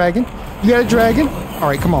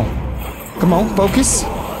right, come on, focus.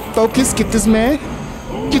 Get this man.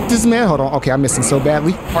 Hold on. Okay, I'm missing so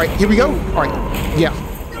badly. All right, here we go. All right, yeah.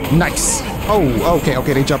 Nice. Oh, okay.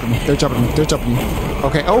 They're jumping me.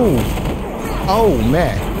 Okay. Oh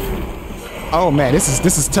man. This is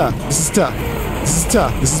tough. This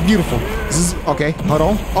is beautiful. This is okay. Hold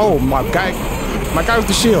on. Oh, my guy with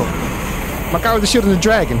the shield. And the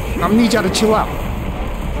dragon. I'm gonna need y'all to chill out.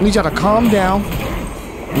 I need y'all to calm down.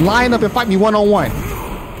 Line up and fight me one-on-one.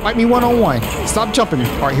 Stop jumping me.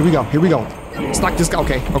 All right, here we go. Let's knock this guy.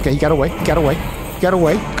 Okay. He got away. Come here,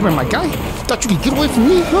 my guy. Thought you could get away from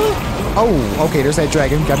me, huh? Oh, okay. There's that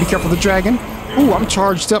dragon. Gotta be careful of the dragon. Ooh, I'm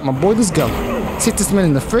charged up, my boy. Let's go. Let's hit this man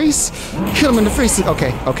in the face. Hit him in the face.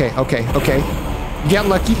 Okay. You got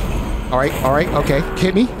lucky. All right. Okay.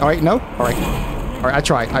 Hit me. All right. No. All right. I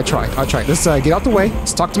tried. Let's get out the way.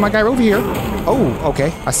 Let's talk to my guy over here. Oh,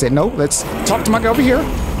 okay. I said no. Let's talk to my guy over here.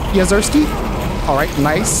 Yezersky. All right.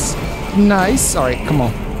 Nice. All right. Come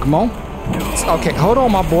on. Okay. Hold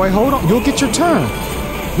on, my boy. Hold on. You'll get your turn.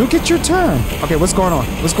 Okay. What's going on?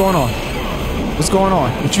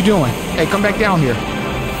 What you doing? Hey, come back down here.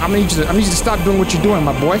 I need you to stop doing what you're doing,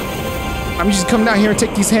 my boy. I need you to come down here and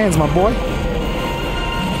take these hands, my boy.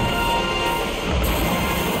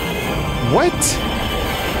 What?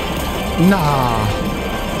 Nah.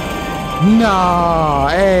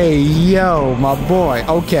 Hey, yo, my boy.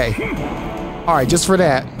 Okay. All right, just for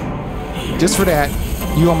that,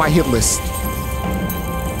 you on my hit list.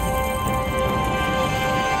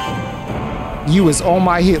 You is on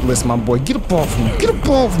my hit list, my boy. Get up off me.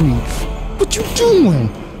 What you doing?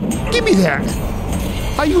 Give me that.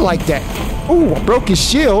 How you like that? Oh, I broke his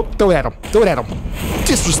shield. Throw it at him.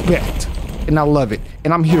 Disrespect. And I love it.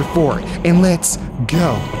 And I'm here for it. And let's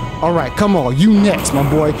go. All right, come on. You next, my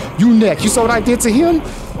boy. You next. You saw what I did to him?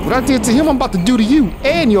 What I did to him, I'm about to do to you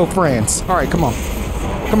and your friends. All right, come on.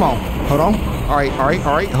 Hold on. All right.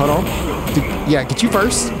 Hold on. Yeah, get you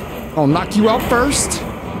first. I'll knock you out first.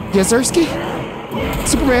 Yezersky.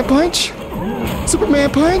 Superman punch.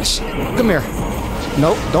 Come here.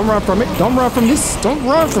 Nope, don't run from it. Don't run from this. I'm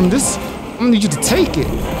gonna need you to take it.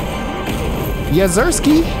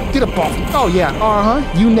 Yezersky, get up off. Oh yeah,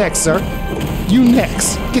 you next, sir. You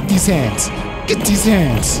next. Get these hands.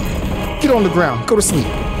 Get on the ground. Go to sleep.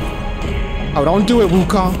 Oh, don't do it,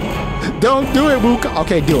 Wukong.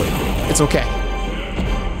 Okay, do it. It's okay.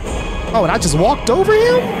 Oh, and I just walked over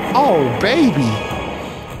him? Oh, baby.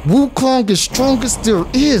 Wukong is strongest there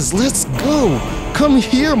is. Let's go. Come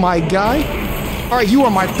here, my guy. All right, you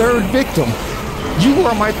are my third victim.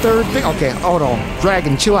 Okay, hold on.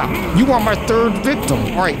 Dragon, chill out. You are my third victim.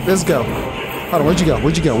 All right, let's go. Hold on, where'd you go?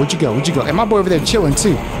 And my boy over there chilling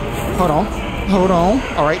too. Hold on.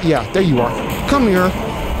 All right, yeah, there you are. Come here.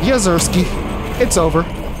 Yezersky. It's over.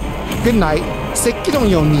 Good night. Say, get on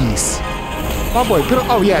your knees. My boy,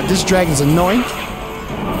 oh yeah, this dragon's annoying.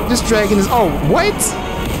 Oh, what?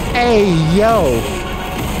 Hey, yo.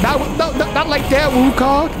 Not like that,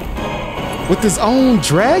 Wukong. With his own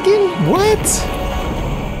dragon? What?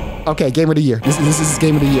 Okay, game of the year. This is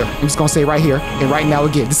game of the year. I'm just gonna say right here and right now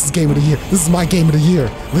again. This is game of the year. This is my game of the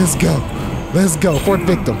year. Let's go. Fourth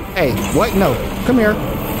victim. Hey, what? No. Come here.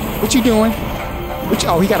 What you doing?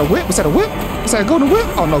 Oh, he got a whip. Was that a whip? Was that a golden whip?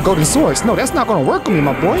 Oh no, golden swords. No, that's not gonna work on me,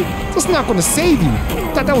 my boy. That's not gonna save you.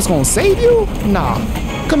 Thought that was gonna save you? Nah.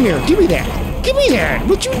 Come here. Give me that.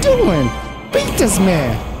 What you doing? Beat this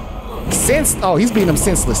man. Oh, he's beating him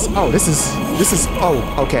senseless. Oh, this is. Oh,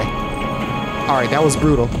 okay. All right, that was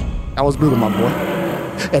brutal. That was brutal, my boy.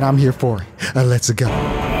 And I'm here for it. Let's go.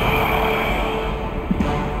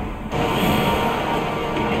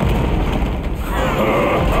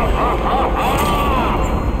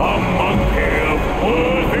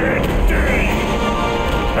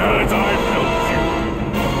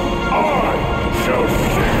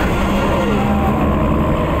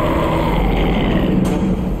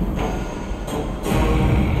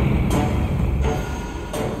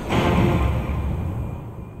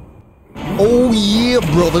 Oh yeah,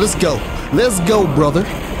 brother, let's go. Let's go, brother.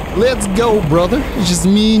 Let's go, brother. It's just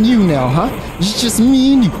me and you now, huh? It's just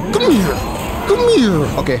me and you. Come here. Come here.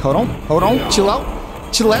 Okay, hold on. Hold on. Chill out.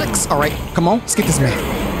 Chillax. All right, come on. Let's get this man.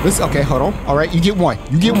 Okay, hold on. All right, you get one.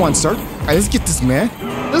 You get one, sir. All right, let's get this man.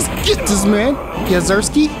 Let's get this man.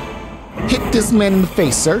 Yazerski. Hit this man in the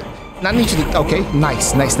face, sir. Now I need you to, okay,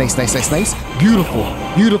 nice. Beautiful.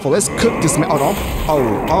 Beautiful. Let's cook this man. Hold on.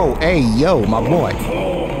 Oh, hey, yo, my boy.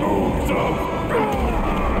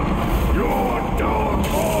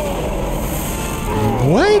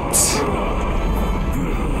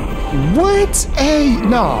 What? Hey,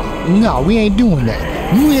 no, we ain't doing that.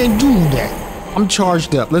 We ain't doing that. I'm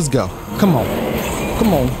charged up. Let's go. Come on.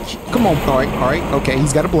 All right. Okay,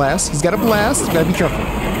 he's got a blast. You gotta be careful.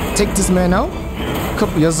 Take this man out.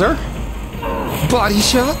 Yes, sir. Body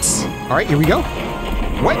shots. All right, here we go.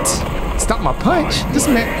 What? Stop my punch. This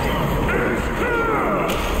man.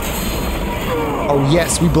 Oh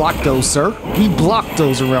yes, we blocked those, sir. We blocked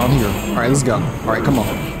those around here. All right, let's go. All right, come on.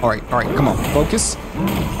 All right, come on. Focus.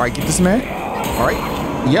 All right, get this man. All right.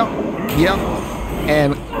 Yep.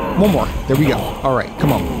 And one more. There we go. All right,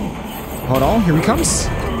 come on. Hold on. Here he comes.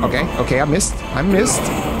 Okay. I missed.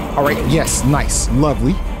 All right. Yes. Nice.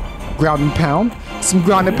 Lovely. Ground and pound. Some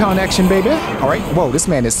ground and pound action, baby. All right. Whoa, this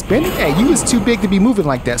man is spinning. Hey, you was too big to be moving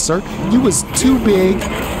like that, sir. You was too big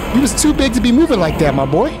to be moving like that, my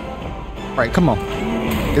boy. All right, come on.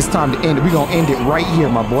 It's time to end it. We're going to end it right here,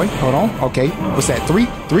 my boy. Hold on. Okay. What's that? 3,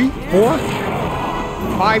 4,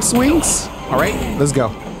 5 swings? All right, let's go.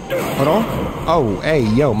 Hold on. Oh, hey,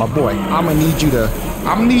 yo, my boy. I'm going to need you to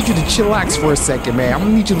chillax for a second, man. I'm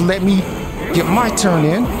going to need you to let me get my turn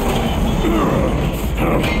in.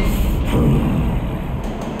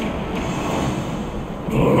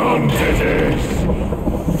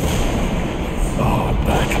 Our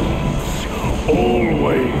battles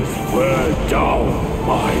always wear down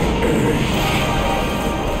my edge.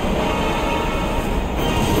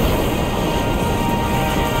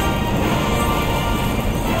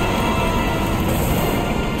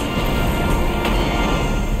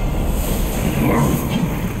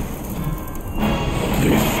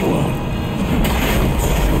 This one should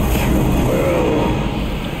suit you well.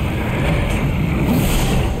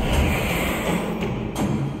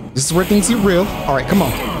 This is where things get real. All right, come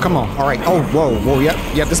on. All right. Oh, whoa.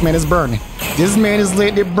 Yep. This man is burning. This man is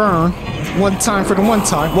letting it burn. One time for the one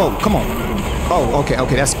time. Whoa, come on. Oh, okay.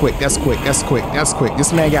 That's quick. This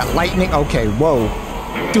man got lightning. Okay, whoa.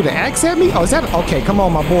 Threw the axe at me? Oh, is that? Okay, come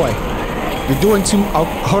on, my boy. You're doing too. Oh,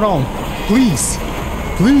 hold on. Please.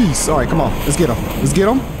 All right, come on. Let's get him.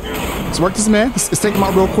 Let's work this man. Let's take him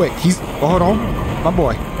out real quick. Oh, hold on. My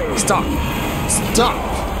boy. Stop.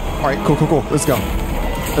 All right, cool. Let's go.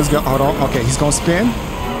 Hold on. Okay, he's gonna spin.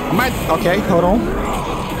 Okay, hold on.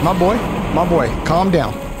 My boy. Calm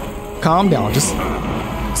down. Just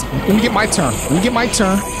let me get my turn.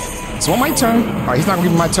 It's on my turn. All right, he's not gonna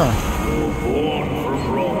give me my turn.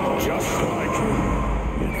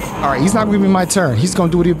 All right, he's not gonna give me my turn. He's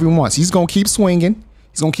gonna do whatever he wants. He's gonna keep swinging.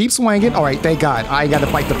 All right, thank God. I got to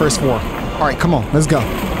fight the first 4. All right, come on. Let's go.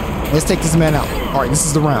 Let's take this man out. All right, this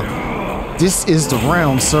is the round.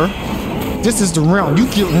 Sir. This is the round. You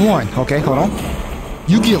get 1. Okay, hold on.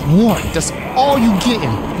 You get 1. That's all you getting.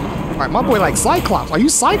 All right, my boy like Cyclops. Are you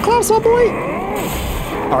Cyclops, my boy?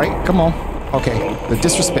 All right, come on. Okay, the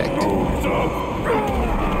disrespect.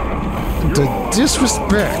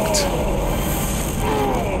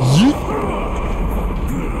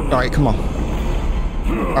 All right, come on.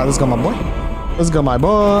 All right, let's go, my boy.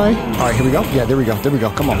 All right, here we go. Yeah, there we go.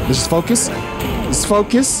 Come on. Let's just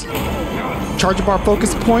focus. Charge up our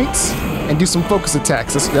focus points and do some focus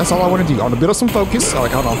attacks. That's all I want to do. I want to build up some focus. All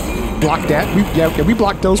right, hold on. Block that. We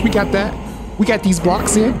blocked those. We got that. We got these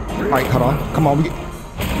blocks in. All right, hold on. Come on. We get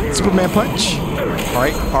Superman punch.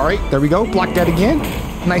 All right. There we go. Block that again.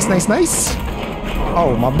 Nice.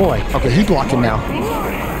 Oh, my boy. Okay, he blocking now.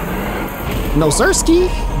 No, Sirski.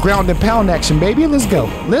 ground and pound action, baby. Let's go.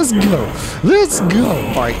 Let's go. Let's go.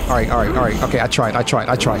 All right, all right, all right, all right. Okay, I tried.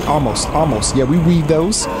 Almost. Yeah, we weave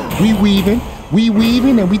those. We weaving,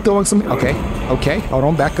 and we throwing some. Okay, okay. Hold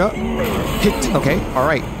on, back up. Hit. Okay, all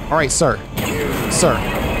right, sir.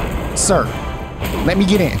 Let me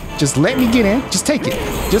get in. Just let me get in. Just take it.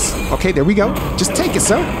 Just, okay, there we go. Just take it,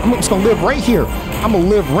 sir. I'm just gonna live right here. I'm gonna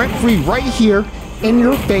live rent-free right here in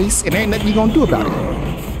your face, and there ain't nothing you gonna do about it.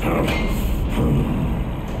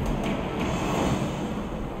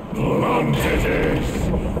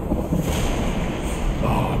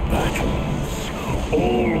 Our battles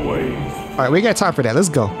always. All right, we got time for that. Let's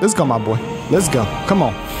go. Let's go, my boy. Let's go. Come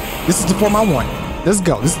on. This is the form I want. Let's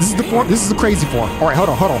go. This is the form. This is the crazy form. All right, hold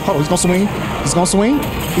on. He's gonna swing. He's gonna swing.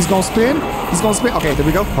 He's gonna spin. He's gonna spin. Okay, there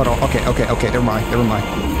we go. Hold on. Okay. Never mind.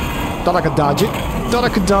 Thought I could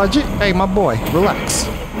dodge it. Hey, my boy, relax.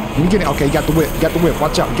 Let me get it. Okay, you got the whip.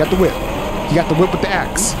 Watch out. You got the whip. You got the whip with the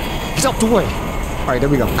axe. Get out the way. All right, there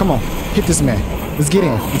we go. Come on. Hit this man. Let's get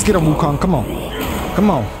in. Let's get him, Wukong. Come on.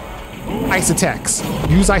 Ice attacks.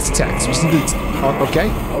 Use ice attacks.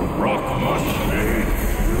 Okay.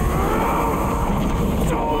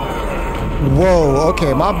 Whoa,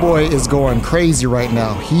 okay, my boy is going crazy right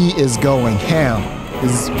now. He is going ham.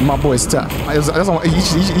 My boy's tough.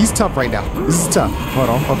 He's tough right now. This is tough. Hold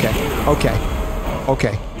on.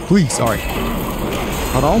 Okay. Please. All right.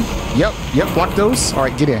 Hold on. Yep. Block those. All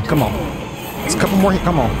right, get in. Come on. It's a couple more.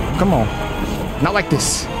 Come on. Not like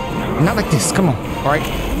this. Come on. All right.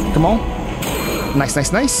 Come on. Nice. All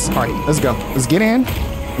right, let's go. Let's get in.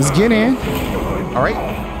 All right.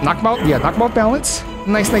 Knock him out. Yeah, knock him out balance.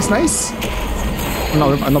 Nice.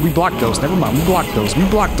 No, we blocked those. Never mind. We blocked those,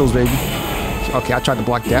 baby. Okay, I tried to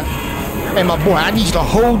block that. Hey, my boy, I need you to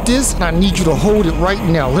hold this, and I need you to hold it right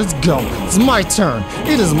now. Let's go. It's my turn.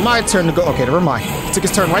 It is my turn to go. Okay, never mind. He took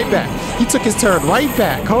his turn right back.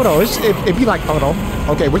 Hold on. It'd be like, hold on.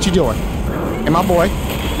 Okay, what you doing? Hey, my boy,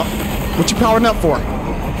 what you powering up for?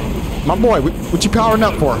 My boy, what you powering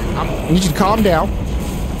up for? I need you to calm down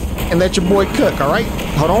and let your boy cook, all right?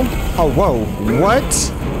 Hold on. Oh, whoa. What?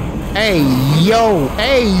 Hey, yo.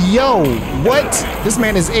 What? This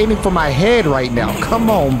man is aiming for my head right now. Come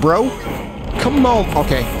on, bro.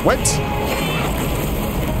 Okay, what?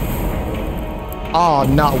 Oh,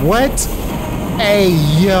 not what? Hey,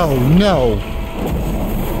 yo, no.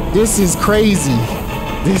 This is crazy.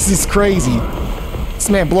 This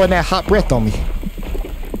man blowing that hot breath on me.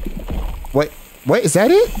 What? Is that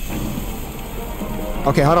it?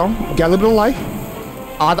 Okay, hold on. Got a little bit of life.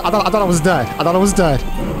 I thought I was done.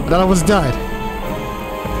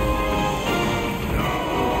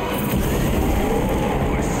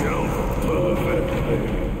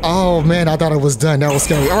 Oh man, I thought I was done. That was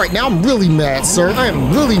scary. All right, now I'm really mad, sir. I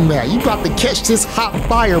am really mad. You about to catch this hot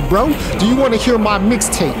fire, bro. Do you want to hear my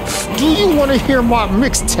mixtape?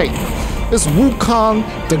 It's Wukong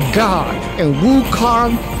the God, and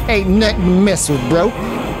Wukong ain't nothing to mess with, bro.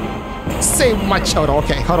 Save my child.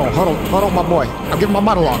 Okay, hold on, my boy. I'll give him my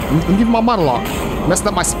monologue. I'm giving my monologue. Messing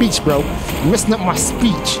up my speech, bro. All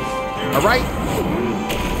right.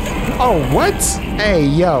 Oh, what? Hey,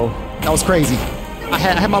 yo, that was crazy. I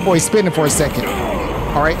had my boy spinning for a second.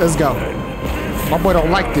 All right, let's go. My boy don't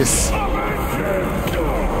like this.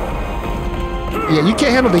 Yeah, you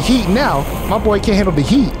can't handle the heat now. My boy can't handle the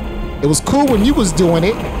heat. It was cool when you was doing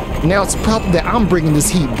it. Now it's a problem that I'm bringing this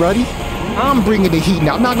heat, buddy. I'm bringing the heat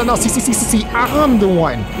now. No. See. I'm the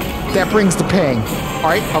one that brings the pain. All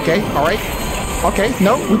right. Okay.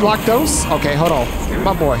 No, we blocked those. Okay, hold on.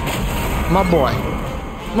 My boy.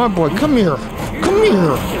 Come here.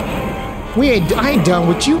 I ain't done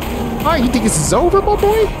with you. All right, you think this is over, my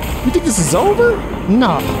boy?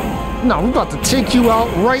 Nah. We about to take you out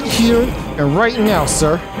right here and right now,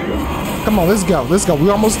 sir. Come on, let's go.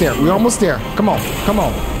 We're almost there. Come on.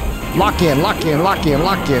 Lock in.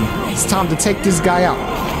 It's time to take this guy out.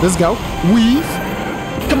 Let's go. Weave.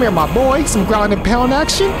 Come here, my boy. Some ground and pound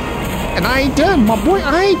action. And I ain't done, my boy.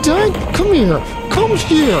 Come here.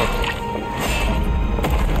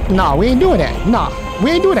 Nah, we ain't doing that.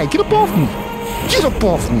 Get up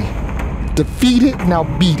off me. Defeat it, now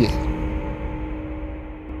beat it.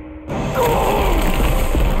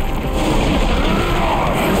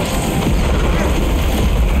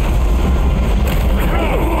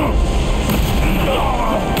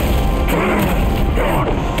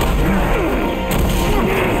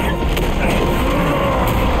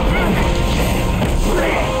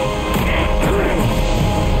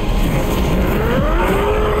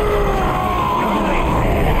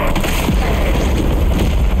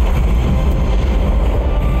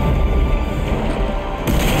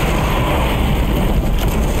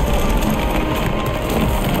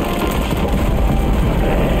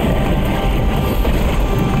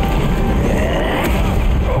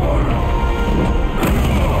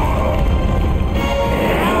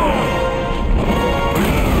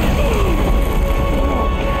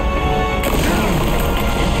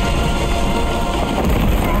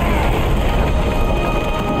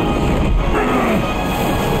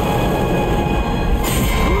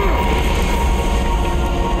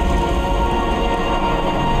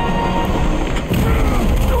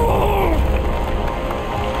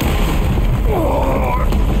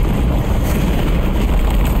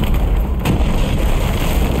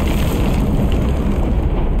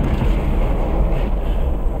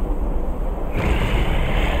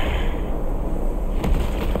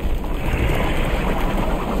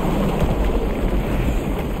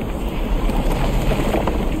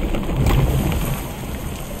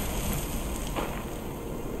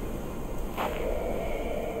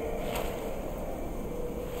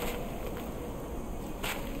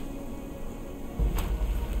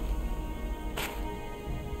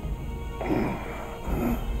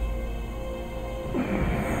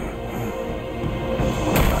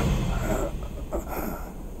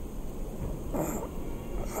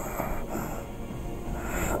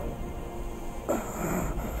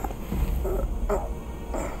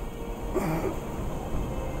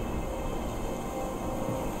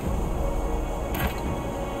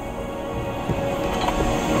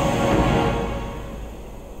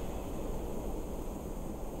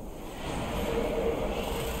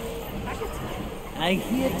 I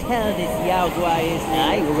hear tell this Yaoguai is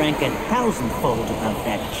I rank 1,000-fold above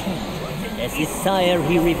that king. As his sire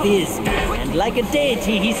he reveres me, and like a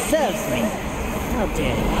deity he serves me. How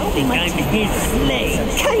dare you think I'm his slave?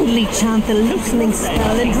 Kindly chant the loosening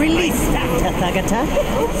spell and release Tathagata,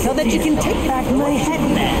 so that you can take back my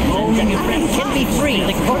headband. Only I can be free.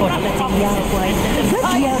 The court letting Yaoguai.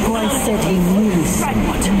 That Yaoguai said he knew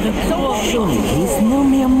somewhat. Surely he's no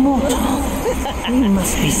mere mortal. He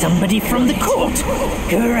must be somebody from the court.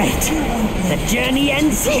 Great. The journey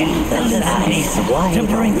ends here. The lies to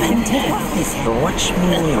bring repentance. Watch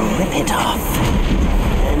me rip it off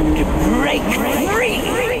and break free.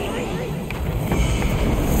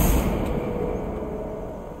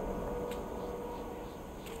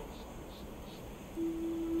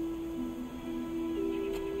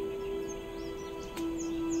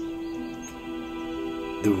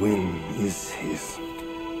 The win is his.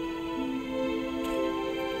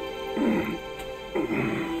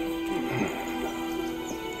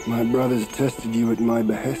 My brothers tested you at my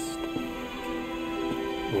behest.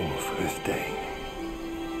 All for this day.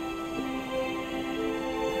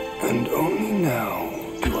 And only now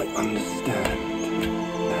do I understand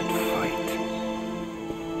that fight.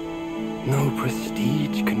 No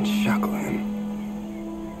prestige can shackle him.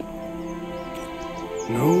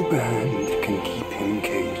 No band can keep him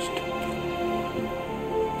caged.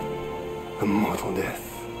 A mortal death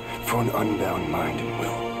for an unbound mind and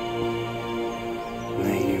will.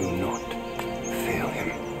 May you not fail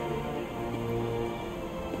him.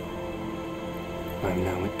 I'm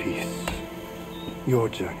now at peace. Your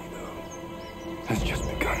journey, though, has just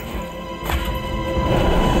begun.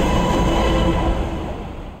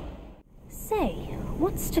 Say,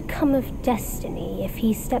 what's to come of Destiny if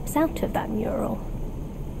he steps out of that mural?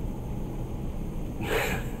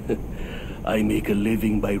 I make a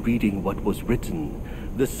living by reading what was written.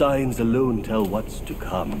 The signs alone tell what's to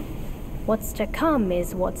come. What's to come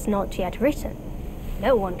is what's not yet written.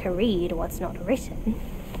 No one can read what's not written.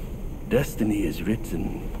 Destiny is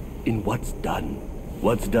written in what's done.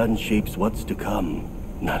 What's done shapes what's to come,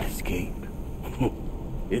 not escape.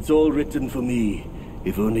 It's all written for me,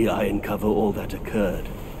 if only I uncover all that occurred.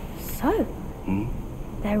 So,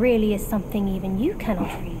 there really is something even you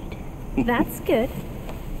cannot read. That's good.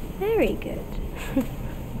 Very good.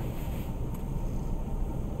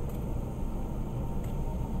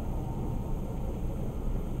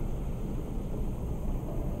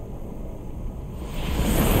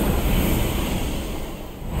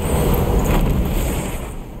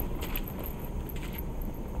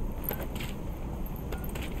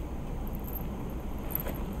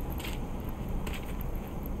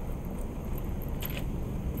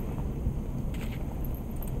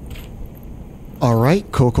 All right,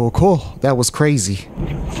 cool. That was crazy.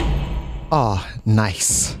 Ah,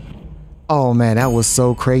 nice. Oh man, that was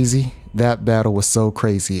so crazy. That battle was so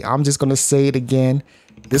crazy. I'm just gonna say it again.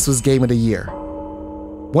 This was game of the year.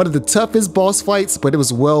 One of the toughest boss fights, but it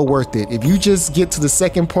was well worth it. If you just get to the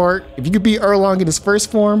second part, if you could beat Erlang in his first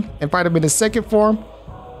form and fight him in his second form,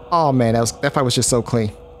 oh man, that fight was just so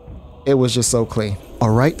clean. It was just so clean. All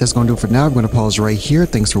right, that's gonna do it for now. I'm gonna pause right here.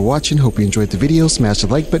 Thanks for watching. Hope you enjoyed the video. Smash the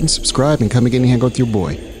like button, subscribe, and come again and hang out with your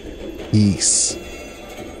boy. Peace.